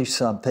accomplish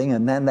something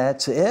and then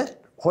that's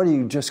it, what are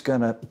you just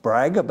going to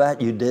brag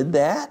about you did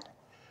that?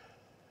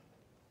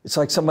 It's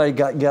like somebody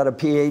got a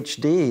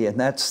PhD and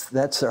that's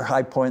their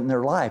high point in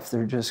their life.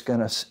 They're just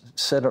going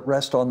to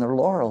rest on their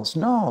laurels.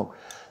 No,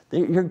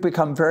 you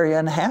become very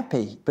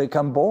unhappy,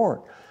 become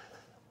bored.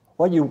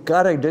 What you've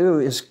got to do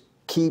is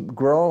keep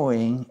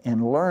growing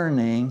and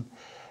learning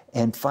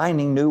and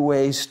finding new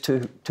ways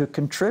to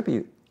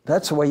contribute.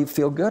 That's the way you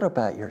feel good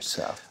about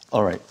yourself.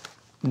 All right.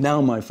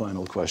 Now my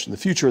final question, the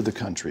future of the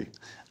country.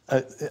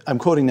 I'm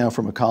quoting now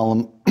from a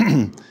column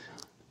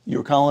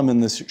Your column in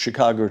the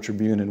Chicago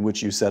Tribune in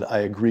which you said, I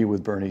agree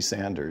with Bernie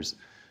Sanders,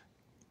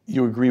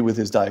 you agree with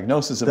his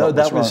diagnosis about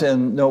what's wrong. That was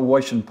in the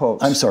Washington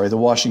Post. I'm sorry, the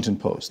Washington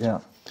Post. Yeah.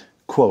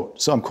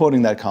 Quote, so I'm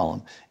quoting that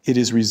column. It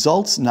is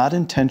results, not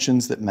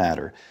intentions, that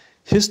matter.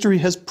 History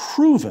has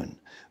proven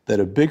that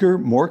a bigger,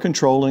 more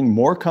controlling,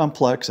 more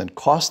complex, and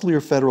costlier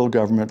federal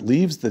government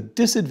leaves the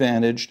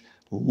disadvantaged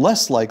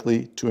less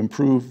likely to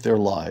improve their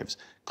lives.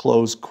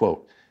 Close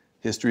quote.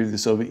 History of the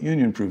Soviet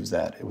Union proves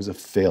that. It was a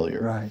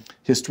failure. Right.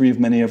 History of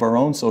many of our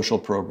own social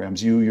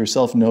programs. You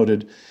yourself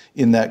noted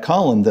in that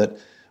column that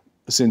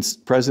since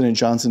President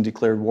Johnson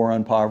declared war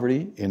on poverty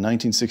in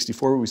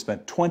 1964, we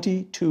spent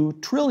 $22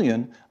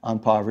 trillion on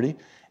poverty,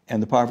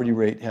 and the poverty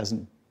rate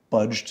hasn't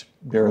budged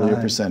barely a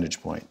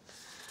percentage point.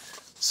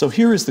 So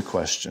here is the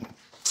question.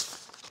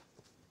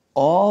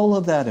 All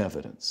of that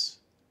evidence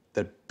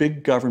that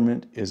big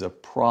government is a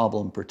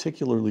problem,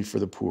 particularly for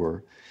the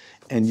poor,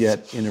 and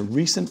yet in a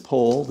recent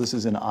poll, this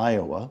is in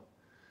Iowa,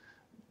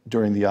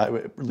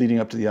 leading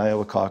up to the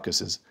Iowa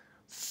caucuses,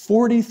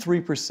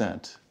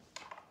 43%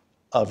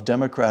 of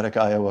Democratic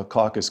Iowa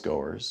caucus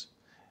goers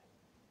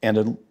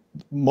and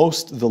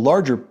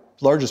the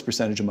largest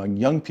percentage among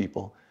young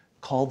people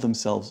called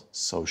themselves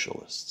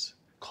socialists.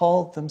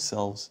 Called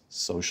themselves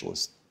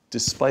socialists,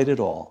 despite it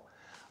all.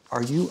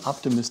 Are you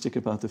optimistic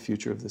about the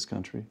future of this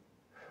country?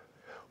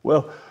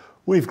 Well,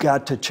 we've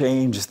got to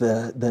change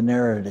the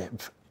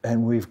narrative,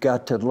 and we've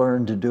got to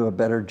learn to do a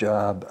better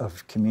job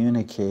of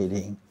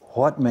communicating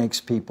what makes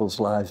people's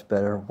lives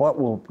better, what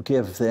will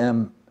give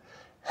them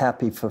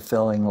happy,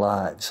 fulfilling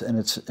lives. And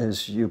it's,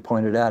 as you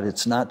pointed out,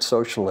 it's not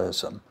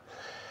socialism.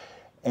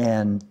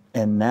 And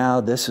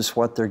now this is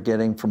what they're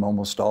getting from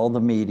almost all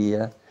the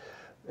media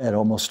at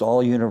almost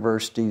all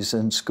universities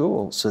and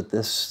schools, that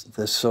this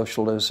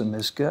socialism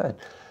is good.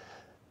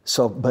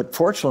 So, but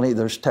fortunately,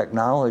 there's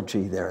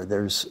technology there.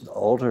 There's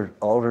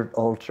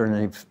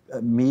alternative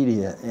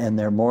media, and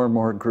there are more and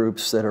more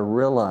groups that are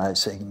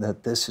realizing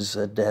that this is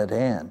a dead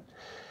end.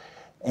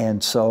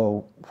 And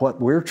so what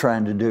we're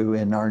trying to do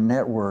in our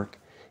network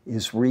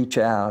is reach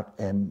out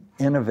and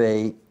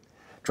innovate,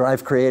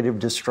 drive creative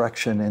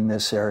destruction in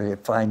this area,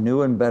 find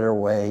new and better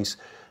ways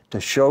to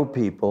show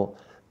people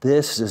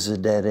this is a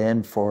dead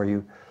end for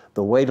you.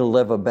 The way to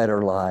live a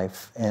better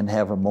life and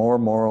have a more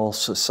moral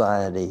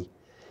society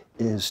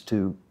is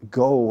to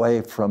go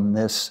away from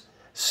this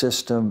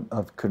system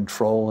of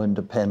control and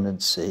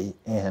dependency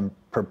and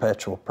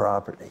perpetual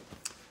poverty.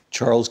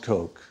 Charles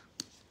Koch,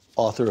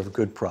 author of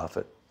Good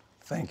Profit,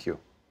 thank you.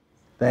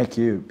 Thank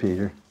you,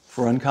 Peter.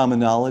 For Uncommon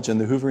Knowledge and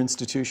the Hoover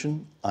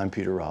Institution, I'm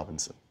Peter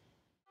Robinson.